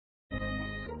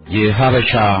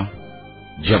የሃበሻ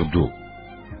ጀብዱ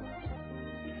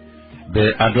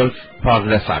በአዶልፍ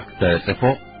ፓርለሳክ ተጽፎ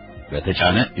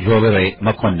በተጫነ ጆበሬ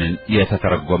መኮነን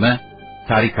የተተረጎመ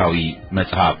ታሪካዊ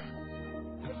መጽሐፍ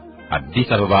አዲስ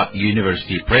አበባ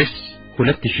ዩኒቨርሲቲ ፕሬስ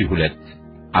 2002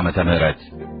 ዓመተ ምህረት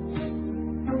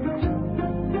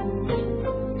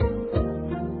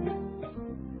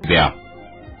ቢያ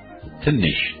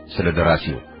ትንሽ ስለ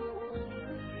ደራሲው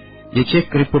የቼክ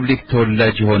ሪፐብሊክ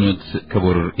ተወላጅ የሆኑት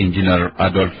ክቡር ኢንጂነር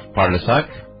አዶልፍ ፓርለሳክ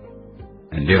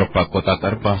እንደ አውሮፓ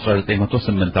አቆጣጠር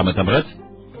በ1908 ዓመተ ምህረት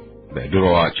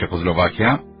በድሮዋ ቼኮስሎቫኪያ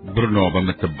ብርኖ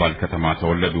በምትባል ከተማ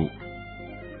ተወለዱ።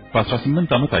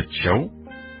 በ18 ዓመታቸው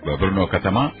በብርኖ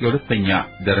ከተማ የሁለተኛ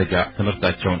ደረጃ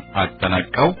ትምህርታቸውን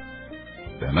አጠናቀው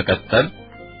በመቀጠል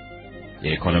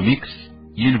የኢኮኖሚክስ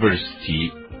ዩኒቨርሲቲ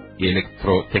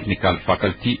የኤሌክትሮ ቴክኒካል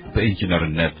ፋካልቲ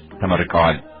በኢንጂነርነት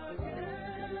ተመርቀዋል።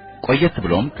 ቆየት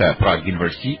ብሎም ከፕራግ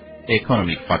ዩኒቨርሲቲ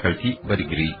ኢኮኖሚክ ፋካልቲ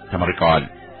በዲግሪ ተመርቀዋል።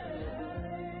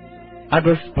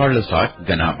 አዶልፍ ፓርለሳክ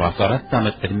ገና በ14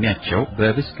 ዓመት ዕድሜያቸው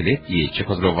በብስክሌት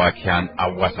የቼኮስሎቫኪያን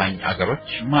አዋሳኝ አገሮች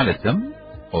ማለትም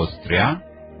ኦስትሪያ፣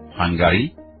 ሃንጋሪ፣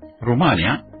 ሩማንያ፣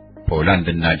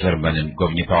 ፖላንድና ጀርመንን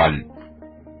ጎብኝተዋል።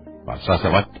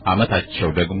 በ17 ዓመታቸው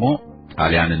ደግሞ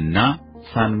ጣሊያንና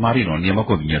ሳን ማሪኖን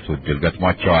የመጎብኘቱ ዕድል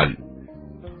ገጥሟቸዋል።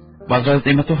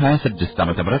 በ1926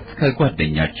 ዓመተ ምህረት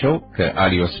ከጓደኛቸው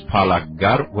ከአሊዮስ ፓላክ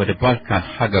ጋር ወደ ባልካን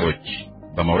ሀገሮች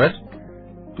በመውረድ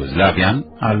ዩጎዝላቪያን፣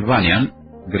 አልባንያን፣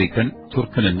 ግሪክን፣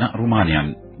 ቱርክንና ሩማንያን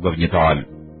ጎብኝተዋል።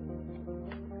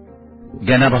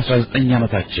 ገና በ19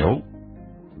 ዓመታቸው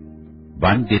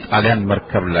በአንድ የጣሊያን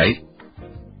መርከብ ላይ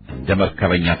እንደ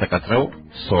መርከበኛ ተቀጥረው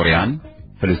ሶሪያን፣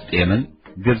 ፍልስጤምን፣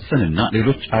 ግብፅንና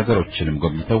ሌሎች አገሮችንም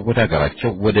ጎብኝተው ወደ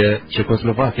አገራቸው ወደ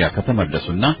ቼኮስሎቫኪያ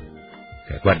ከተመለሱና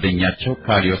ከጓደኛቸው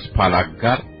ከአሊዮስ ፓላክ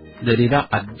ጋር ለሌላ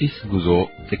አዲስ ጉዞ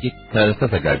ጥቂት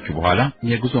ከተዘጋጁ በኋላ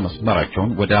የጉዞ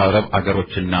መስመራቸውን ወደ አረብ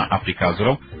አገሮችና አፍሪካ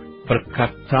ዙረው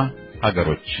በርካታ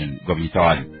አገሮችን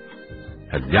ጎብኝተዋል።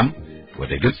 ከዚያም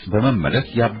ወደ ግብፅ በመመለስ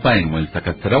የአባይን ወንዝ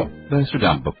ተከትለው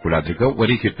በሱዳን በኩል አድርገው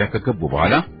ወደ ኢትዮጵያ ከገቡ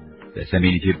በኋላ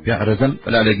በሰሜን ኢትዮጵያ ረዘም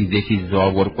ላለ ጊዜ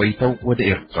ሲዘዋወሩ ቆይተው ወደ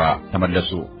ኤርትራ ተመለሱ።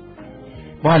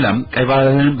 በኋላም ቀይ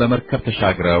ባህርን በመርከብ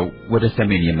ተሻግረው ወደ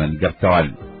ሰሜን የመን ገብተዋል።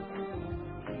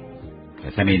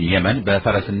 ከሰሜን የመን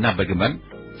በፈረስና በግመል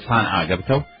ሳንዓ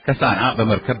ገብተው ከሳንዓ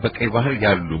በመርከብ በቀይ ባህር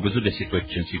ያሉ ብዙ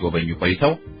ደሴቶችን ሲጎበኙ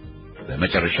ቆይተው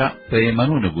በመጨረሻ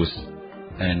በየመኑ ንጉሥ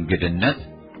እንግድነት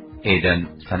ኤደን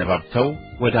ሰነባብተው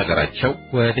ወደ አገራቸው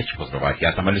ወደ ቼኮስሎቫኪያ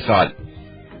ተመልሰዋል።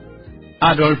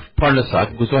 አዶልፍ ፓርለሳክ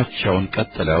ጉዟቸውን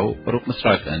ቀጥለው ሩቅ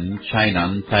ምስራቅን፣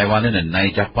 ቻይናን፣ ታይዋንን እና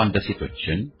የጃፓን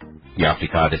ደሴቶችን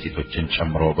የአፍሪካ ደሴቶችን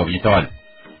ጨምሮ ጎብኝተዋል።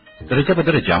 ደረጃ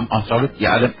በደረጃም 12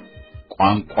 የዓለም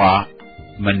ቋንቋ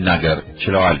መናገር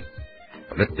ችለዋል።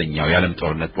 ሁለተኛው የዓለም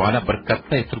ጦርነት በኋላ በርካታ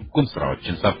የትርጉም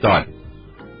ሥራዎችን ሰርተዋል።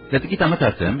 ለጥቂት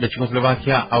ዓመታትም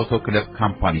ለቼኮስሎቫኪያ አውቶ ክለብ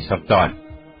ካምፓኒ ሰርተዋል።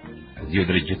 እዚሁ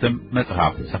ድርጅትም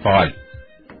መጽሐፍ ጽፈዋል።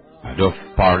 አዶልፍ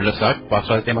ፓርለሳክ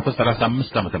በ1935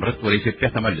 ዓ.ም ወደ ኢትዮጵያ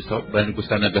ተመልሰው በንጉሠ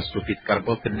ነገሥቱ ፊት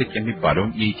ቀርበው ትልቅ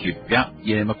የሚባለውን የኢትዮጵያ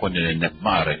የመኮንንነት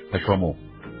ማዕረግ ተሾሙ።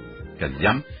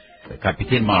 ከዚያም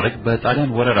በካፒቴን ማዕረግ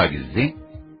በጣሊያን ወረራ ጊዜ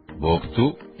በወቅቱ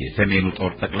የሰሜኑ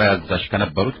ጦር ጠቅላይ አዛዥ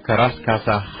ከነበሩት ከራስ ካሳ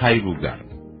ኃይሉ ጋር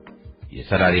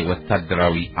የሰላሌ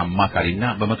ወታደራዊ አማካሪና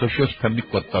በመቶ ሺዎች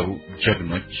ከሚቆጠሩ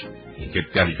ጀግኖች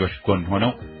የኢትዮጵያ ልጆች ጎን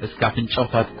ሆነው እስከ አፍንጫው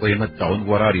ታጥቆ የመጣውን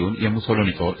ወራሪውን የሙሶሎኒ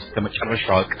ጦር እስከ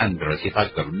መጨረሻው ቀን ድረስ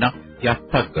የታገሉና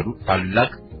ያታገሉ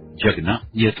ታላቅ ጀግና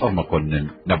የጦር መኮንን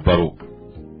ነበሩ።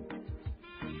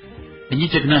 እኚህ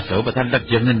ጀግና ሰው በታላቅ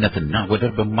ጀግንነትና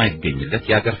ወደር በማይገኝለት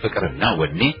የአገር ፍቅርና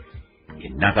ወኔ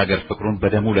የእናት አገር ፍቅሩን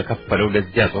በደሙ ለከፈለው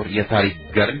ለዚያ ጦር የታሪክ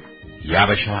ገርል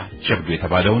የሃበሻ ጀብዱ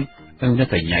የተባለውን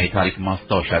እውነተኛ የታሪክ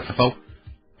ማስታወሻ ጽፈው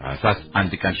ታኅሳስ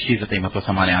 1 ቀን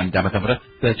 1981 ዓ.ም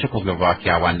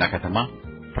በቼኮስሎቫኪያ ዋና ከተማ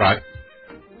ፕራግ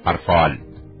አርፈዋል።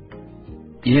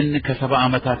 ይህን ከ70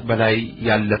 ዓመታት በላይ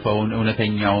ያለፈውን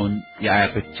እውነተኛውን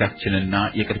የአያቶቻችንና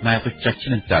የቅድመ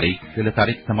አያቶቻችንን ታሪክ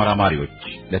ለታሪክ ተመራማሪዎች፣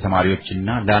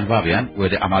 ለተማሪዎችና ለአንባቢያን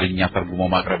ወደ አማርኛ ተርጉሞ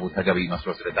ማቅረቡ ተገቢ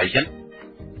መስሎ ስለታየን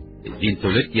እዚህን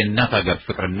ትውልድ የእናት አገር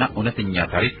ፍቅርና እውነተኛ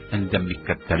ታሪክ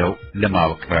እንደሚከተለው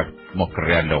ለማቅረብ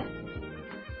ሞክሬያለሁ።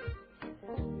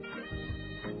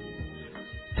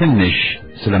 ትንሽ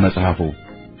ስለ መጽሐፉ።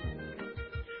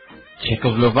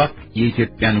 ቼኮስሎቫክ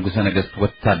የኢትዮጵያ ንጉሠ ነገሥት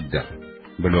ወታደር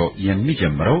ብሎ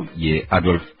የሚጀምረው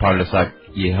የአዶልፍ ፓርለሳክ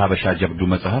የሃበሻ ጀብዱ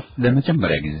መጽሐፍ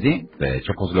ለመጀመሪያ ጊዜ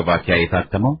በቼኮስሎቫኪያ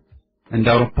የታተመው እንደ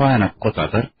አውሮፓውያን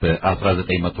አቆጣጠር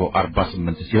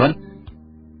በ1948 ሲሆን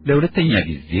ለሁለተኛ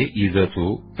ጊዜ ይዘቱ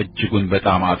እጅጉን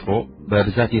በጣም አጥሮ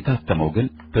በብዛት የታተመው ግን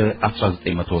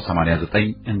በ1989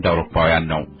 እንደ አውሮፓውያን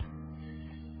ነው።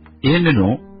 ይህንኑ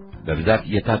በብዛት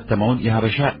የታተመውን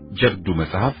የሃበሻ ጀብዱ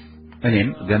መጽሐፍ እኔም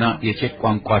ገና የቼክ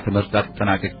ቋንቋ ትምህርት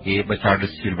አጠናቅቄ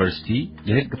በቻርልስ ዩኒቨርሲቲ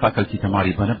የሕግ ፋከልቲ ተማሪ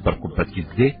በነበርኩበት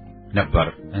ጊዜ ነበር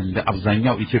እንደ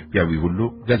አብዛኛው ኢትዮጵያዊ ሁሉ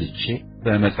ገዝቼ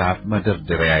በመጽሐፍ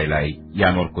መደርደሪያ ላይ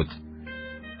ያኖርኩት።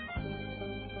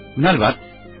 ምናልባት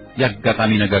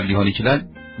ያጋጣሚ ነገር ሊሆን ይችላል፣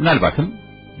 ምናልባትም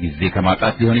ጊዜ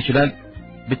ከማጣት ሊሆን ይችላል።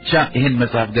 ብቻ ይህን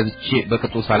መጽሐፍ ገዝቼ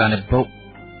በቅጡ ሳላነበው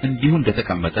እንዲሁ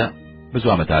እንደተቀመጠ ብዙ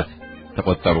ዓመታት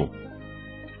ተቆጠሩ።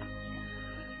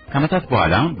 ከዓመታት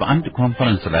በኋላ በአንድ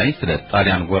ኮንፈረንስ ላይ ስለ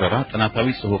ጣሊያን ወረራ ጥናታዊ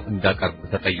ጽሑፍ እንዳቀርብ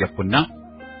ተጠየቅኩና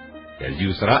ከዚሁ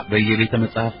ሥራ በየቤተ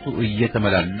መጻሕፍቱ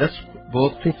እየተመላለስኩ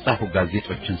በወቅቱ የተጻፉ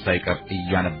ጋዜጦችን ሳይቀር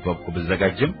እያነበብኩ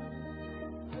ብዘጋጅም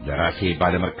ለራሴ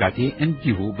ባለመርካቴ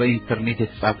እንዲሁ በኢንተርኔት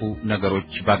የተጻፉ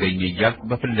ነገሮች ባገኘ እያልኩ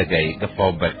በፍለጋዬ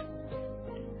ገፋሁበት።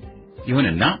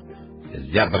 ይሁንና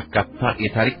እዚያ በርካታ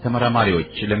የታሪክ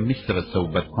ተመራማሪዎች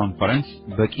ለሚሰበሰቡበት ኮንፈረንስ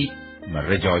በቂ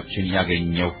መረጃዎችን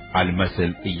ያገኘው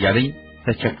አልመስል እያለኝ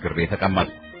ተቸግሬ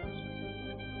ተቀመጥኩ።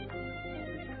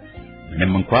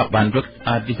 ምንም እንኳ በአንድ ወቅት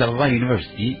አዲስ አበባ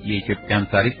ዩኒቨርሲቲ የኢትዮጵያን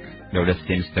ታሪክ ለሁለት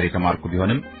ሴሚስተር የተማርኩ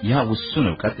ቢሆንም ያ ውሱን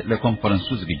ዕውቀት ለኮንፈረንሱ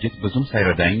ዝግጅት ብዙም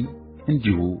ሳይረዳኝ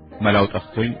እንዲሁ መላው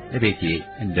ጠፍቶኝ እቤቴ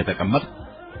እንደተቀመጥኩ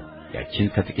ያችን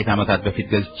ከጥቂት ዓመታት በፊት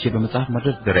ገዝቼ በመጽሐፍ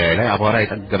መደርደሪያ ላይ አቧራ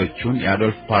የጠገበችውን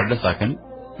የአዶልፍ ፓርለሳክን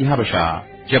የሃበሻ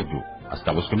ጀብዱ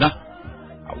አስታወስኩና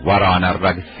አቧራዋን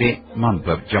አራግፌ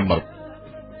ማንበብ ጀመርኩ።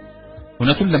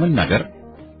 እውነቱን ለመናገር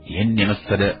ይህን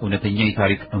የመሰለ እውነተኛ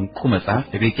የታሪክ እንቁ መጽሐፍ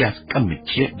በቤቴ አስቀምጬ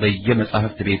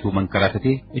በየመጽሐፍት ቤቱ መንከራተቴ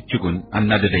እጅጉን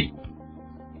አናደደኝ።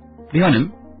 ቢሆንም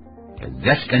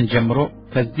ከዚያች ቀን ጀምሮ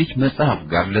ከዚህ መጽሐፍ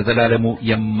ጋር ለዘላለሙ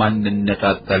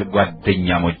የማንነጣጠል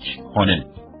ጓደኛሞች ሆንን።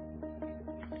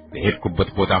 በሄድኩበት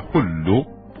ቦታ ሁሉ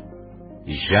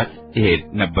ይዣት እሄድ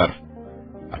ነበር።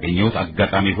 አገኘሁት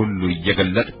አጋጣሚ ሁሉ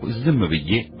እየገለጥኩ ዝም ብዬ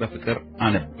በፍቅር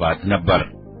አነባት ነበር።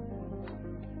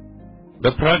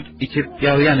 በፕራግ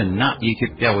ኢትዮጵያውያንና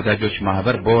የኢትዮጵያ ወዳጆች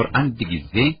ማህበር በወር አንድ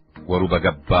ጊዜ ወሩ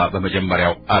በገባ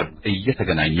በመጀመሪያው አርብ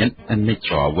እየተገናኘን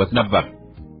እንጨዋወት ነበር።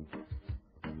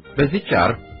 በዚህ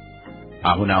ዓርብ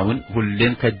አሁን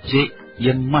ሁሌም ከጄ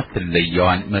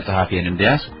የማትለየዋን መጽሐፌን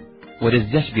እንደያዝኩ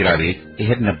ወደዚያች ቢራ ቤት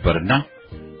እሄድ ነበርና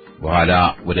በኋላ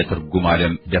ወደ ትርጉም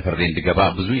ዓለም ደፍሬ እንድገባ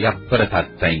ብዙ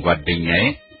ያበረታታኝ ጓደኛዬ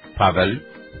ፓቨል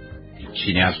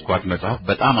ይህችን ያስኳት መጽሐፍ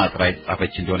በጣም አጥራ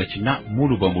የተጻፈች እንደሆነችና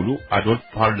ሙሉ በሙሉ አዶልፍ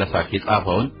ፓርለሳክ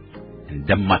የጻፈውን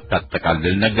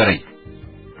እንደማታጠቃልል ነገረኝ።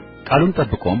 ቃሉን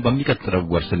ጠብቆም በሚቀጥለው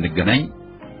ወር ስንገናኝ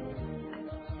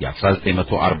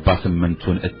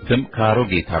የ1948ቱን እትም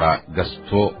ከአሮጌ ተራ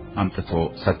ገዝቶ አምጥቶ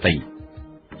ሰጠኝ።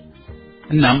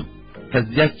 እናም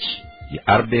ከዚያች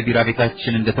የአርብ የቢራ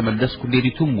ቤታችን እንደተመለስኩ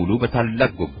ሌሊቱን ሙሉ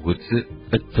በታላቅ ጉጉት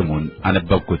እትሙን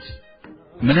አነበብኩት።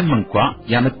 ምንም እንኳ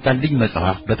ያመጣልኝ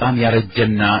መጽሐፍ በጣም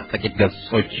ያረጀና ጥቂት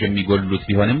ገጾች የሚጎሉት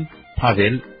ቢሆንም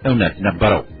ፓቬል እውነት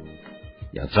ነበረው።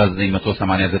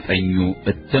 የ1989ኙ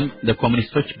እትም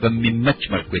ለኮሙኒስቶች በሚመች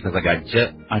መልኩ የተዘጋጀ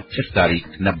አጭር ታሪክ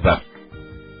ነበር።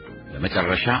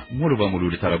 በመጨረሻ ሙሉ በሙሉ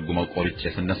ልተረጉመው ቆርጬ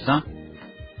ስነሳ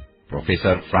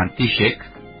ፕሮፌሰር ፍራንቲሼክ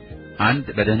አንድ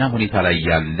በደህና ሁኔታ ላይ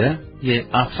ያለ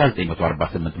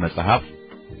የ1948 መጽሐፍ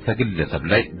ከግለሰብ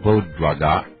ላይ በውድ ዋጋ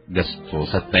ገዝቶ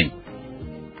ሰጠኝ።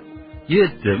 ይህ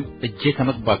እትም እጄ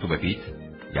ከመግባቱ በፊት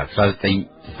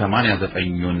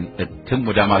የ1989ኙን እትም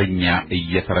ወደ አማርኛ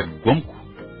እየተረጎምኩ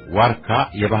ዋርካ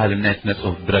የባህልና የሥነ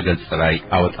ጽሑፍ ድረገጽ ላይ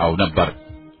አወጣው ነበር።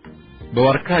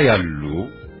 በዋርካ ያሉ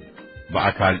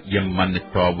በአካል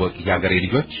የማንተዋወቅ የአገሬ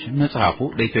ልጆች መጽሐፉ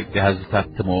ለኢትዮጵያ ሕዝብ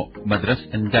ታትሞ መድረስ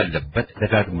እንዳለበት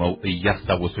ደጋግመው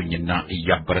እያስታወሱኝና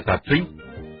እያበረታቱኝ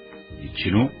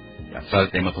ይችኑ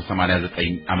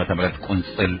የ1989 ዓመተ ምህረት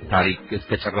ቁንጽል ታሪክ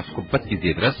እስከጨረስኩበት ጊዜ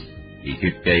ድረስ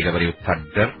የኢትዮጵያ የገበሬ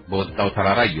ወታደር በወጣው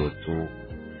ተራራ እየወጡ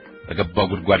በገባው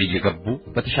ጉድጓድ እየገቡ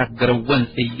በተሻገረው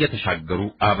ወንዝ እየተሻገሩ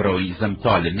አብረውኝ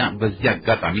ዘምተዋልና በዚህ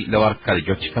አጋጣሚ ለዋርካ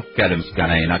ልጆች ከፍ ያለ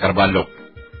ምስጋናዬን አቀርባለሁ።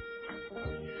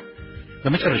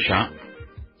 በመጨረሻ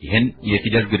ይህን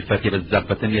የፊደል ግድፈት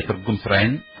የበዛበትን የትርጉም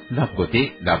ስራዬን ላጎቴ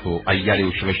ለአቶ አያሌው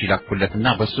ሽበሺ ላኩለትና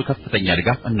በሱ ከፍተኛ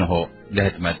ድጋፍ እነሆ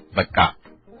ለህትመት በቃ።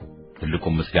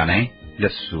 ትልቁም ምስጋናዬ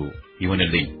ለሱ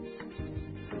ይሁንልኝ።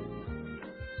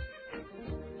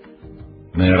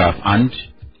 ምዕራፍ 1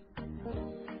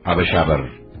 ሀበሻ በር።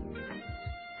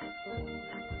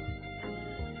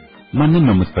 ማንን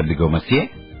ነው የምትፈልገው መቼ?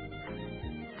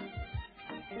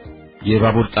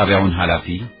 የባቡር ጣቢያውን ኃላፊ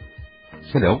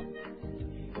ስለው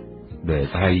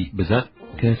በፀሐይ ብዛት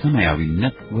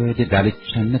ከሰማያዊነት ወደ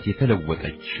ዳልቻነት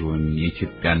የተለወጠችውን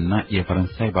የኢትዮጵያና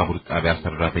የፈረንሳይ ባቡር ጣቢያ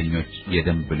ሰራተኞች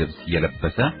የደንብ ልብስ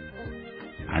የለበሰ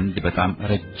አንድ በጣም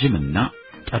ረጅምና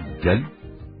ጠብደል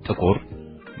ጥቁር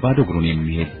ባዶ እግሩን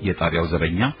የሚሄድ የጣቢያው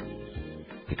ዘበኛ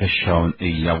ትከሻውን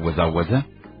እያወዛወዘ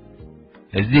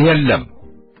እዚህ የለም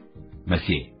መሲ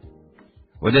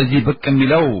ወደዚህ ብቅ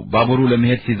የሚለው ባቡሩ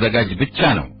ለመሄድ ሲዘጋጅ ብቻ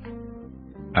ነው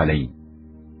አለኝ።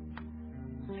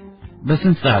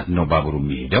 በስንት ሰዓት ነው ባቡሩ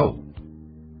የሚሄደው?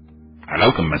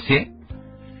 አላውቅም መሲ፣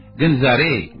 ግን ዛሬ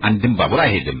አንድም ባቡር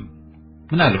አይሄድም።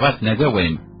 ምናልባት ነገ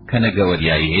ወይም ከነገ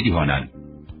ወዲያ ይሄድ ይሆናል።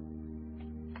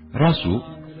 ራሱ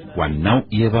ዋናው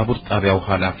የባቡር ጣቢያው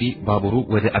ኃላፊ ባቡሩ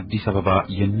ወደ አዲስ አበባ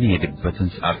የሚሄድበትን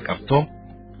ሰዓት ቀርቶ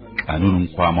ቀኑን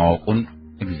እንኳን ማወቁን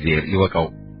እግዚአብሔር ይወቀው።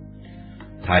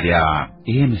 ታዲያ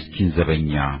ይሄ ምስኪን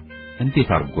ዘበኛ እንዴት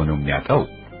አድርጎ ነው የሚያውቀው?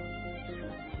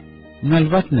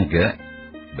 ምናልባት ነገ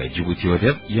በጅቡቲ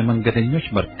ወደብ የመንገደኞች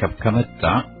መርከብ ከመጣ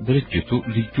ድርጅቱ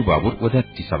ልዩ ባቡር ወደ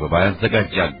አዲስ አበባ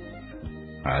ያዘጋጃል።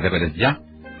 አለበለዚያ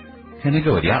ከነገ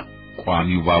ወዲያ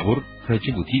ቋሚው ባቡር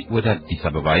ከጅቡቲ ወደ አዲስ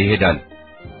አበባ ይሄዳል።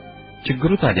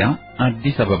 ችግሩ ታዲያ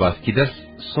አዲስ አበባ እስኪደርስ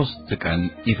 3 ቀን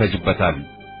ይፈጅበታል።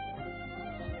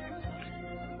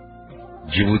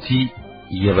 ጅቡቲ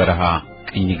የበረሃ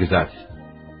ቅኝ ግዛት፣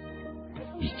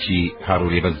 ይቺ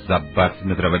ሐሩር የበዛባት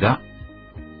ምድረ በዳ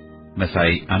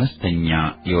መሳይ አነስተኛ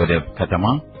የወደብ ከተማ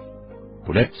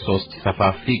 2-3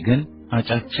 ሰፋፊ ግን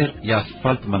አጫጭር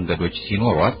የአስፋልት መንገዶች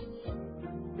ሲኖሯት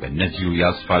በእነዚሁ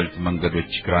የአስፋልት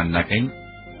መንገዶች ግራና ቀኝ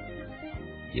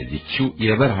የዚህችው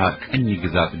የበረሃ ቅኝ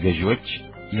ግዛት ገዢዎች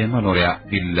የመኖሪያ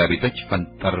ቪላ ቤቶች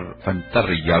ፈንጠር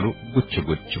እያሉ ጉች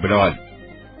ጉች ብለዋል።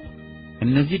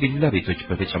 እነዚህ ቪላ ቤቶች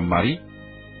በተጨማሪ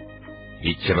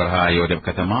ይህች የበረሃ የወደብ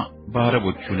ከተማ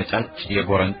በአረቦቹ ነጫጭ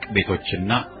የጎረንቅ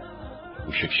ቤቶችና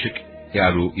ውሽቅሽቅ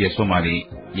ያሉ የሶማሌ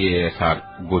የሳር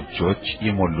ጎጆዎች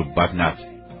የሞሉባት ናት።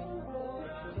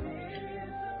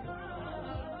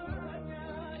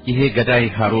 ይሄ ገዳይ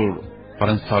ሐሩር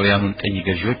ፈረንሳውያኑን ቅኝ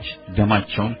ገዢዎች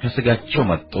ደማቸውን ከስጋቸው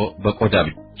መጥቶ በቆዳ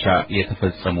ብቻ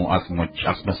የተፈጸሙ አጽሞች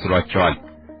አስመስሏቸዋል።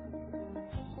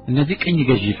 እነዚህ ቅኝ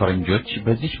ገዢ ፈረንጆች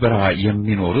በዚህ በረሃ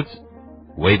የሚኖሩት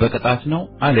ወይ በቅጣት ነው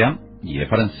አሊያም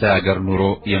የፈረንሳይ ሀገር ኑሮ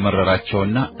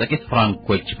የመረራቸውና ጥቂት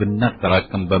ፍራንኮች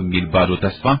ብናጠራቅም በሚል ባዶ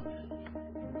ተስፋ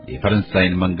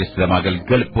የፈረንሳይን መንግስት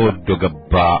ለማገልገል በወዶ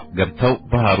ገባ ገብተው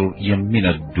በሐሩር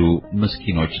የሚነዱ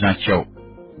ምስኪኖች ናቸው።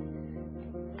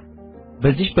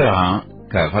 በዚህ በረሃ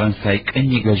ከፈረንሳይ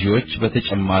ቅኝ ገዢዎች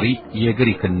በተጨማሪ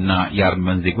የግሪክና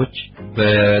የአርመን ዜጎች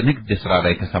በንግድ ሥራ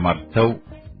ላይ ተሰማርተው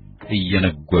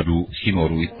እየነገዱ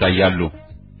ሲኖሩ ይታያሉ።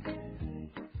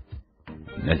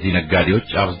 እነዚህ ነጋዴዎች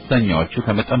አብዛኛዎቹ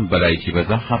ከመጠን በላይ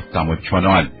ሲበዛ ሀብታሞች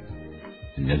ሆነዋል።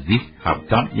 እነዚህ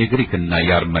ሀብታም የግሪክና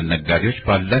የአርመን ነጋዴዎች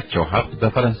ባላቸው ሀብት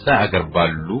በፈረንሳይ አገር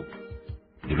ባሉ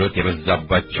ድሎት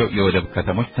የበዛባቸው የወደብ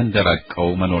ከተሞች ተንደራቀው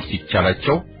መኖር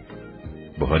ሲቻላቸው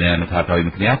በሆነ ምትሃታዊ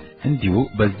ምክንያት እንዲሁ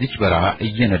በዚች በረሃ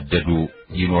እየነደዱ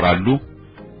ይኖራሉ፣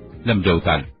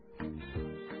 ለምደውታል።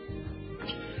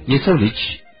 የሰው ልጅ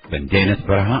በእንዲህ አይነት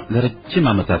በረሃ ለረጅም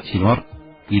ዓመታት ሲኖር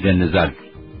ይደንዛል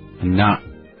እና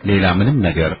ሌላ ምንም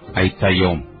ነገር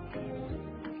አይታየውም።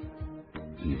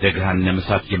 እንደ ገሃነመ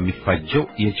እሳት የሚፋጀው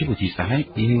የጅቡቲ ፀሐይ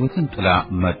የሕይወትን ጥላ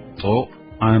መጥቶ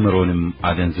አእምሮንም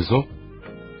አደንዝዞ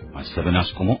ማሰብን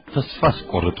አስቆሞ ተስፋ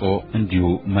አስቆርጦ እንዲሁ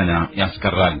መና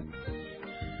ያስቀራል።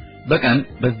 በቀን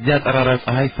በዚያ ጠራራ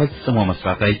ፀሐይ ፈጽሞ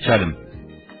መስራት አይቻልም።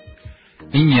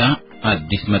 እኛ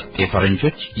አዲስ መጤ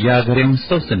ፈረንጆች የአገሬውን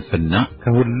ሰው ስንፍና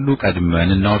ከሁሉ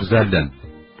ቀድመን እናወግዛለን።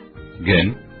 ግን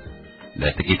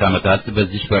ለጥቂት ዓመታት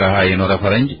በዚህ በረሃ የኖረ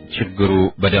ፈረንጅ ችግሩ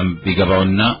በደንብ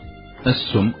ይገባውና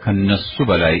እሱም ከነሱ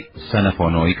በላይ ሰነፍ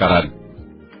ሆኖ ይቀራል።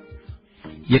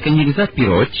 የቅኝ ግዛት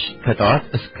ቢሮዎች ከጠዋት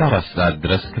እስከ 4 ሰዓት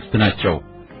ድረስ ክፍት ናቸው።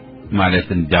 ማለት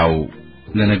እንዳው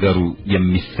ለነገሩ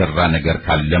የሚሰራ ነገር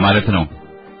ካለ ማለት ነው።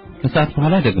 ከሰዓት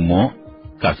በኋላ ደግሞ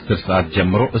ከ10 ሰዓት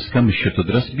ጀምሮ እስከ ምሽቱ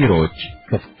ድረስ ቢሮዎች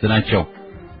ክፍት ናቸው።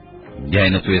 እንዲህ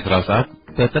አይነቱ የሥራ ሰዓት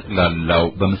በጠቅላላው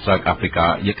በምስራቅ አፍሪካ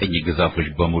የቅኝ ግዛቶች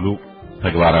በሙሉ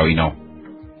ተግባራዊ ነው።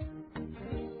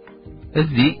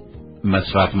 እዚህ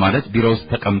መስራት ማለት ቢሮ ውስጥ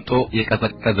ተቀምጦ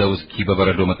የቀዘቀዘ ውስኪ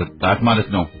በበረዶ መጠጣት ማለት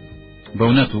ነው።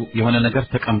 በእውነቱ የሆነ ነገር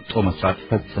ተቀምጦ መስራት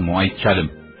ፈጽሞ አይቻልም።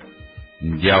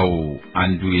 እንዲያው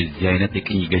አንዱ የዚህ አይነት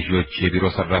የቅኝ ገዢዎች የቢሮ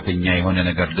ሰራተኛ የሆነ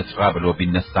ነገር ልስራ ብሎ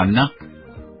ቢነሳና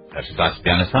እርሳስ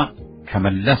ቢያነሳ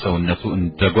ከመላ ሰውነቱ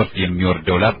እንደ ጎርፍ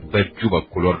የሚወርደው ላብ በእጁ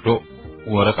በኩል ወርዶ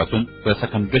ወረቀቱን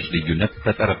በሰከንዶች ልዩነት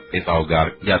ከጠረጴዛው ጋር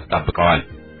ያጣብቀዋል።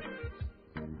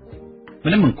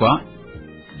 ምንም እንኳ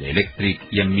ለኤሌክትሪክ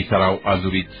የሚሰራው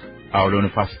አዙሪት አውሎ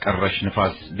ንፋስ ቀረሽ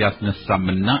ንፋስ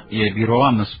ቢያስነሳምና የቢሮዋ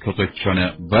መስኮቶች ሆነ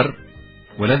በር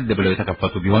ወለል ብለው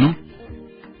የተከፈቱ ቢሆኑም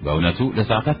በእውነቱ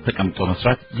ለሰዓታት ተቀምጦ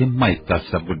መስራት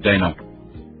የማይታሰብ ጉዳይ ነው።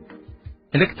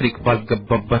 ኤሌክትሪክ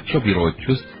ባልገባባቸው ቢሮዎች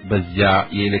ውስጥ በዚያ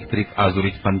የኤሌክትሪክ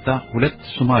አዙሪት ፈንታ 2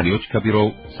 ሶማሌዎች ከቢሮው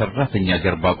ሰራተኛ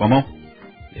ጀርባ ቆመው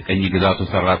የቀኝ ግዛቱ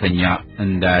ሰራተኛ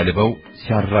እንዳያልበው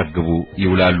ሲያራግቡ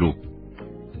ይውላሉ።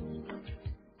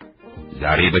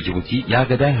 ዛሬ በጅቡቲ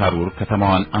ያገዳይ ሐሩር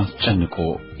ከተማዋን አስጨንቆ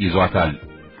ይዟታል።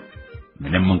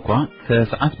 ምንም እንኳን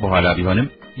ከሰዓት በኋላ ቢሆንም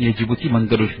የጅቡቲ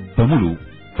መንገዶች በሙሉ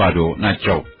ባዶ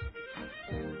ናቸው።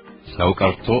 ሰው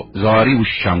ቀርቶ ዘዋሪ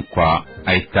ውሻ እንኳን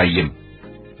አይታይም።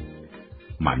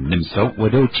 ማንም ሰው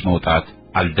ወደ ውጭ መውጣት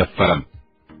አልደፈረም።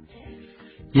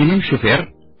 የኔም ሹፌር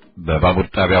በባቡር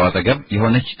ጣቢያው አጠገብ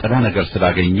የሆነች ጥላ ነገር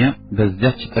ስላገኘ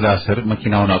በዚያች ጥላ ስር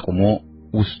መኪናውን አቁሞ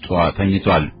ውስጧ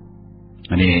ተኝቷል።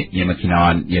 እኔ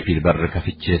የመኪናዋን የፊት በር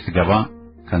ከፍቼ ስገባ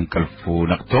ከእንቅልፉ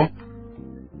ነቅቶ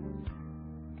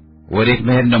ወዴት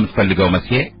መሄድ ነው የምትፈልገው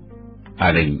መስዬ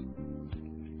አለኝ።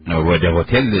 ወደ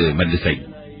ሆቴል መልሰኝ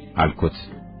አልኩት።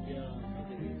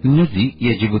 እነዚህ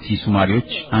የጅቡቲ ሶማሌዎች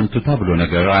አንቱታ ብሎ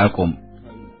ነገር አያውቁም።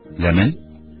 ለምን?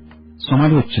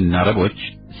 ሶማሌዎችና አረቦች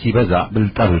ሲበዛ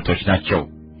ብልጣብልጦች ናቸው።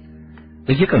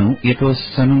 በየቀኑ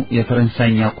የተወሰኑ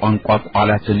የፈረንሳይኛ ቋንቋ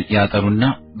ቃላትን ያጠኑና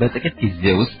በጥቂት ጊዜ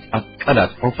ውስጥ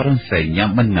አቀላጥፈው ፈረንሳይኛ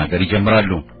መናገር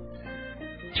ይጀምራሉ።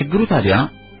 ችግሩ ታዲያ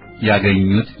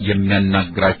ያገኙት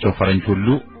የሚያናግራቸው ፈረንጅ ሁሉ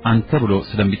አንተ ብሎ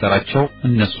ስለሚጠራቸው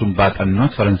እነሱም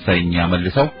ባጠኑት ፈረንሳይኛ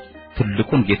መልሰው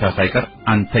ትልቁን ጌታ ሳይቀር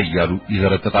አንተ እያሉ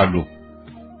ይዘረጥጣሉ።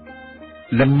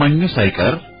 ለማኙ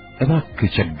ሳይቀር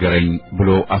እባክህ ቸገረኝ ብሎ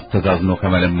አስተዛዝኖ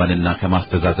ከመለመንና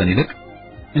ከማስተዛዘን ይልቅ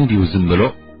እንዲሁ ዝም ብሎ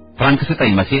ፍራንክ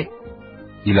ስጠኝ መሴ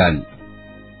ይላል።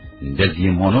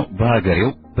 እንደዚህም ሆኖ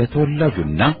በአገሬው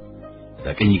በተወላጁና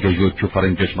በቅኝ ገዢዎቹ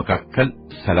ፈረንጆች መካከል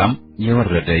ሰላም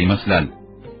የወረደ ይመስላል።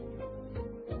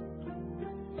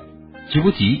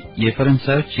 ጅቡቲ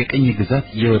የፈረንሳዮች የቅኝ ግዛት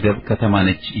የወደብ ከተማ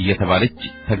ነች እየተባለች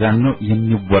ተጋኖ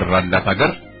የሚወራላት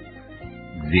አገር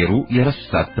ዜሩ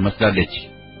የረሳት ትመስላለች።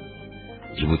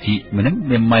 ጅቡቲ ምንም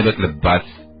የማይበቅልባት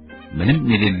ምንም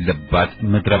የሌለባት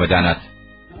ምድረ በዳ ናት።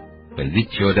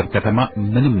 በዚህች የወደብ ከተማ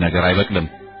ምንም ነገር አይበቅልም።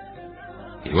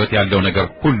 ሕይወት ያለው ነገር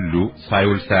ሁሉ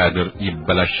ሳይውል ሳያድር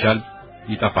ይበላሻል፣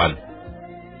 ይጠፋል።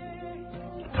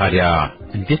 ታዲያ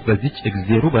እንዴት በዚህች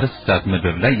እግዚአብሔሩ በረሳት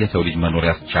ምድር ላይ የሰው ልጅ መኖር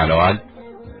ያስቻለዋል?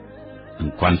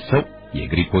 እንኳን ሰው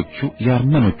የግሪኮቹ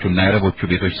የአርመኖቹና የአረቦቹ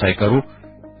ቤቶች ሳይቀሩ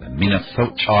በሚነፍሰው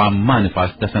ጨዋማ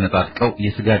ንፋስ ተሰነጣጥቀው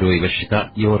የሥጋ ደዌ በሽታ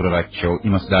የወረራቸው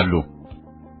ይመስላሉ።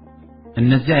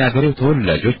 እነዚያ የአገሬው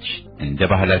ተወላጆች እንደ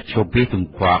ባህላቸው ቤት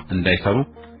እንኳን እንዳይሰሩ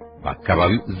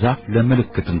በአካባቢው ዛፍ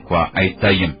ለምልክት እንኳን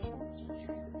አይታይም።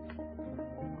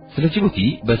 ስለ ጅቡቲ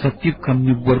በሰፊው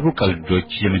ከሚወሩ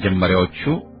ቀልዶች የመጀመሪያዎቹ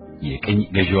የቅኝ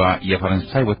ገዢዋ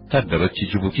የፈረንሳይ ወታደሮች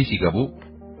ጅቡቲ ሲገቡ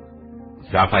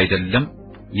ዛፍ አይደለም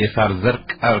የሳር ዘር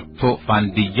ቀርቶ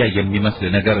ፋንዲያ የሚመስል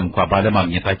ነገር እንኳን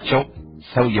ባለማግኘታቸው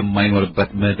ሰው የማይኖርበት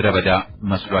ምድረ በዳ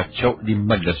መስሏቸው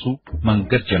ሊመለሱ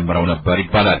መንገድ ጀምረው ነበር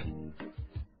ይባላል።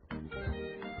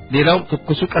 ሌላው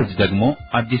ትኩሱ ቀልድ ደግሞ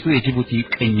አዲሱ የጅቡቲ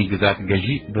ቅኝ ግዛት ገዢ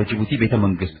በጅቡቲ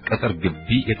ቤተመንግስት ቅጥር ግቢ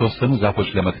የተወሰኑ ዛፎች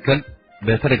ለመትከል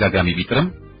በተደጋጋሚ ቢጥርም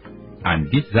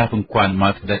አንዲት ዛፍ እንኳን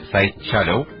ማጽደቅ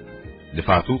ሳይቻለው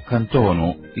ልፋቱ ከንቱ ሆኖ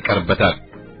ይቀርበታል።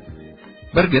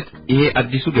 በእርግጥ ይሄ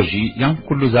አዲሱ ገዢ ያን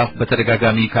ሁሉ ዛፍ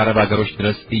በተደጋጋሚ ከአረብ አገሮች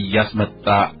ድረስ እያስመጣ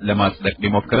ለማጽደቅ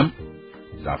ቢሞክርም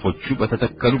ዛፎቹ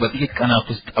በተተከሉ በጥቂት ቀናት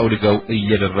ውስጥ አውልገው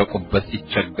እየደረቁበት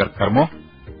ሲቸገር ከርሞ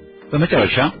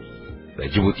በመጨረሻ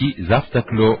በጅቡቲ ዛፍ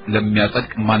ተክሎ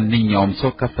ለሚያጸድቅ ማንኛውም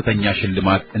ሰው ከፍተኛ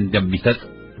ሽልማት እንደሚሰጥ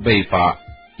በይፋ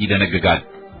ይደነግጋል።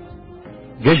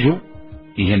 ገዢው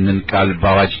ይህንን ቃል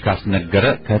በአዋጅ ካስነገረ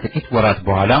ከጥቂት ወራት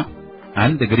በኋላ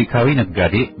አንድ ግሪካዊ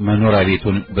ነጋዴ መኖሪያ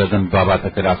ቤቱን በዘንባባ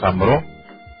ተክል አሳምሮ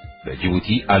በጅቡቲ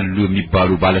አሉ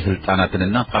የሚባሉ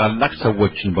ባለስልጣናትንና ታላላቅ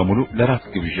ሰዎችን በሙሉ ለራት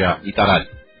ግብዣ ይጠራል።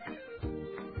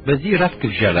 በዚህ ራት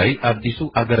ግብዣ ላይ አዲሱ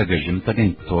አገረ ገዥም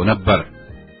ተገኝቶ ነበር።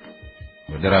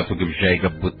 ወደ ራቱ ግብዣ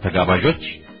የገቡት ተጋባዦች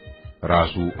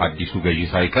ራሱ አዲሱ ገዢ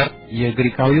ሳይቀር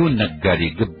የግሪካዊውን ነጋዴ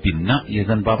ግቢና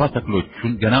የዘንባባ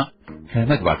ተክሎቹን ገና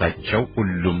ከመግባታቸው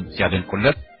ሁሉም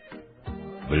ሲያደንቁለት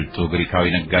ብልጡ ግሪካዊ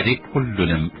ነጋዴ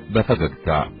ሁሉንም በፈገግታ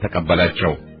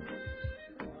ተቀበላቸው።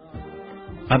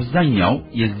 አብዛኛው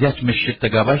የዚያች ምሽት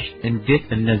ተጋባዥ እንዴት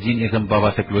እነዚህን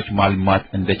የዘንባባ ተክሎች ማልማት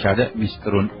እንደቻለ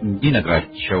ሚስጥሩን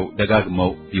እንዲነግራቸው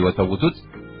ደጋግመው ቢወተውቱት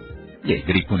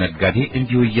የግሪኩ ነጋዴ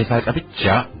እንዲሁ እየሳቀ ብቻ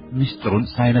ሚስጥሩን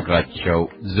ሳይነግራቸው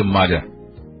ዝም አለ።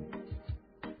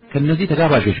 ከነዚህ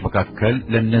ተጋባዦች መካከል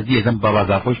ለነዚህ የዘንባባ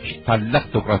ዛፎች ታላቅ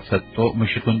ትኩረት ሰጥቶ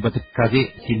ምሽቱን በትካዜ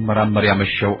ሲመራመር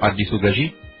ያመሸው አዲሱ ገዢ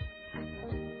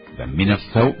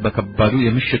በሚነፍሰው በከባዱ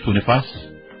የምሽቱ ንፋስ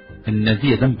እነዚህ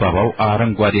የዘንባባው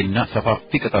አረንጓዴና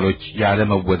ሰፋፊ ቅጠሎች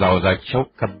ያለመወዛወዛቸው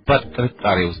ከባድ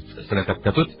ጥርጣሬ ውስጥ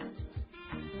ስለከተቱት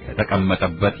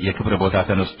ከተቀመጠበት የክብር ቦታ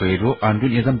ተነስቶ ሄዶ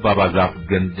አንዱን የዘንባባ ዛፍ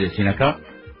ግንድ ሲነካ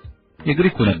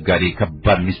የግሪኩ ነጋዴ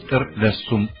ከባድ ምስጢር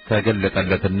ለሱም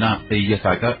ተገለጠለትና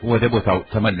እየሳቀ ወደ ቦታው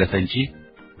ተመለሰ እንጂ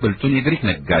ብልጡን የግሪክ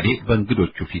ነጋዴ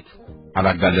በእንግዶቹ ፊት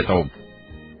አላጋለጠውም።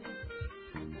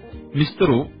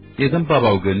 ምስጢሩ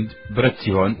የዘንባባው ግንድ ብረት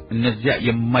ሲሆን እነዚያ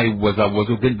የማይወዛወዙ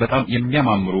ግን በጣም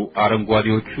የሚያማምሩ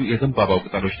አረንጓዴዎቹ የዘንባባው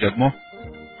ቅጠሎች ደግሞ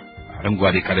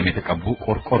አረንጓዴ ቀለም የተቀቡ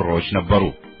ቆርቆሮዎች ነበሩ።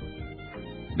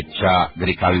 ብቻ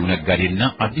ግሪካዊው ነጋዴና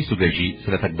አዲሱ ገዢ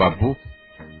ስለተግባቡ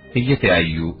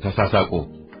እየተያዩ ተሳሳቁ።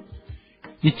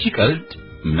 ይቺ ቀልድ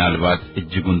ምናልባት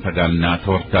እጅጉን ተጋና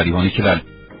ተወርታ ሊሆን ይችላል።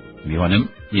 ቢሆንም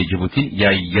የጅቡቲን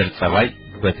የአየር ጸባይ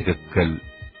በትክክል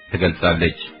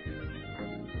ትገልጻለች።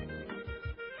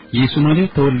 የሶማሌው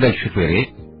ተወላጅ ሹፌሬ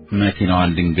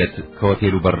መኪናዋን ድንገት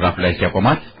ከሆቴሉ በራፍ ላይ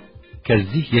ሲያቆማት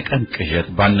ከዚህ የቀን ቅዠት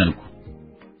ባነንኩ።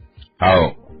 አዎ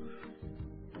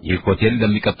ይህ ሆቴል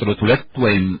ለሚቀጥሉት 2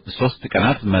 ወይም 3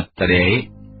 ቀናት መጠለያዬ፣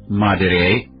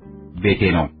 ማደሪያዬ፣ ቤቴ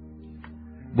ነው።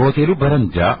 በሆቴሉ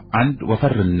በረንዳ አንድ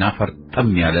ወፈርና ፈርጠም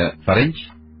ያለ ፈረንጅ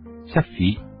ሰፊ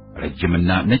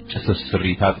ረጅምና ነጭ ስስሪ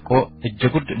ታጥቆ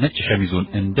እጀጉድ ነጭ ሸሚዙን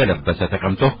እንደለበሰ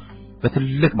ተቀምጦ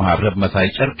በትልቅ መሐረብ መሳይ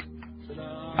ጨርቅ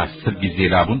 10 ጊዜ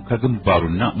ላቡን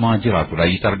ከግንባሩና ማጅራቱ ላይ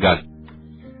ይጠርጋል።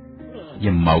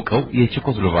 የማውቀው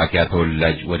የቼኮስሎቫኪያ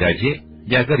ተወላጅ ወዳጄ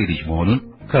የአገሬ ልጅ መሆኑን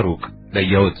ከሩቅ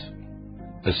ለየሁት።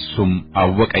 እሱም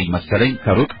አወቀኝ መሰለኝ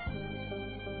ከሩቅ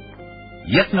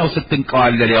የት ነው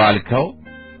ስትንቀዋለል የዋልከው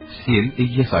ሲል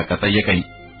እየሳቀ ጠየቀኝ።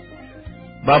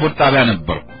 ባቡር ጣቢያ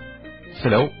ነበርኩ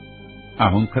ስለው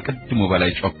አሁን ከቅድሙ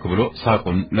በላይ ጮክ ብሎ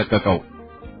ሳቁን ለቀቀው።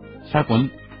 ሳቁን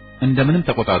እንደምንም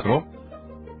ተቆጣጥሮ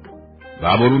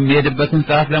ባቡሩ የሚሄድበትን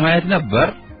ሰዓት ለማየት ነበር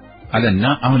አለና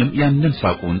አሁንም ያንን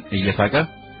ሳቁን እየሳቀ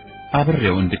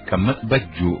አብሬው እንድቀመጥ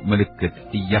በእጁ ምልክት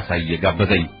እያሳየ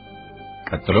ጋበዘኝ።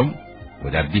 ቀጥሎም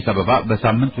ወደ አዲስ አበባ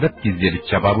በሳምንት 2 ጊዜ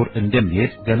ብቻ ባቡር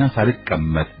እንደሚሄድ ገና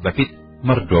ሳልቀመጥ በፊት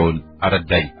መርዶውን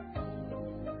አረዳኝ።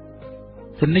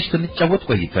 ትንሽ ስንጫወት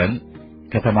ቆይተን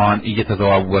ከተማዋን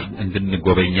እየተዘዋወርን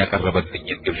እንድንጎበኝ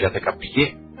ያቀረበልኝን ግብዣ ተቀብዬ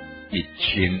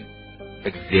ይቺን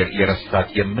እግዚአብሔር የረሳት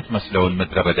የምትመስለውን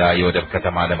ምድረ በዳ የወደብ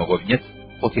ከተማ ለመጎብኘት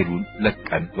ሆቴሉን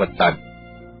ለቀን ወጣን።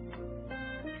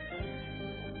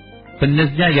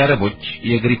 በእነዚያ የአረቦች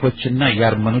የግሪኮችና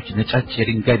የአርመኖች ነጫጭ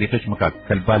የድንጋይ ቤቶች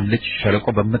መካከል ባለች ሸለቆ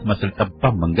በምትመስል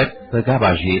ጠባብ መንገድ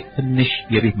በጋባዤ ትንሽ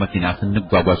የቤት መኪና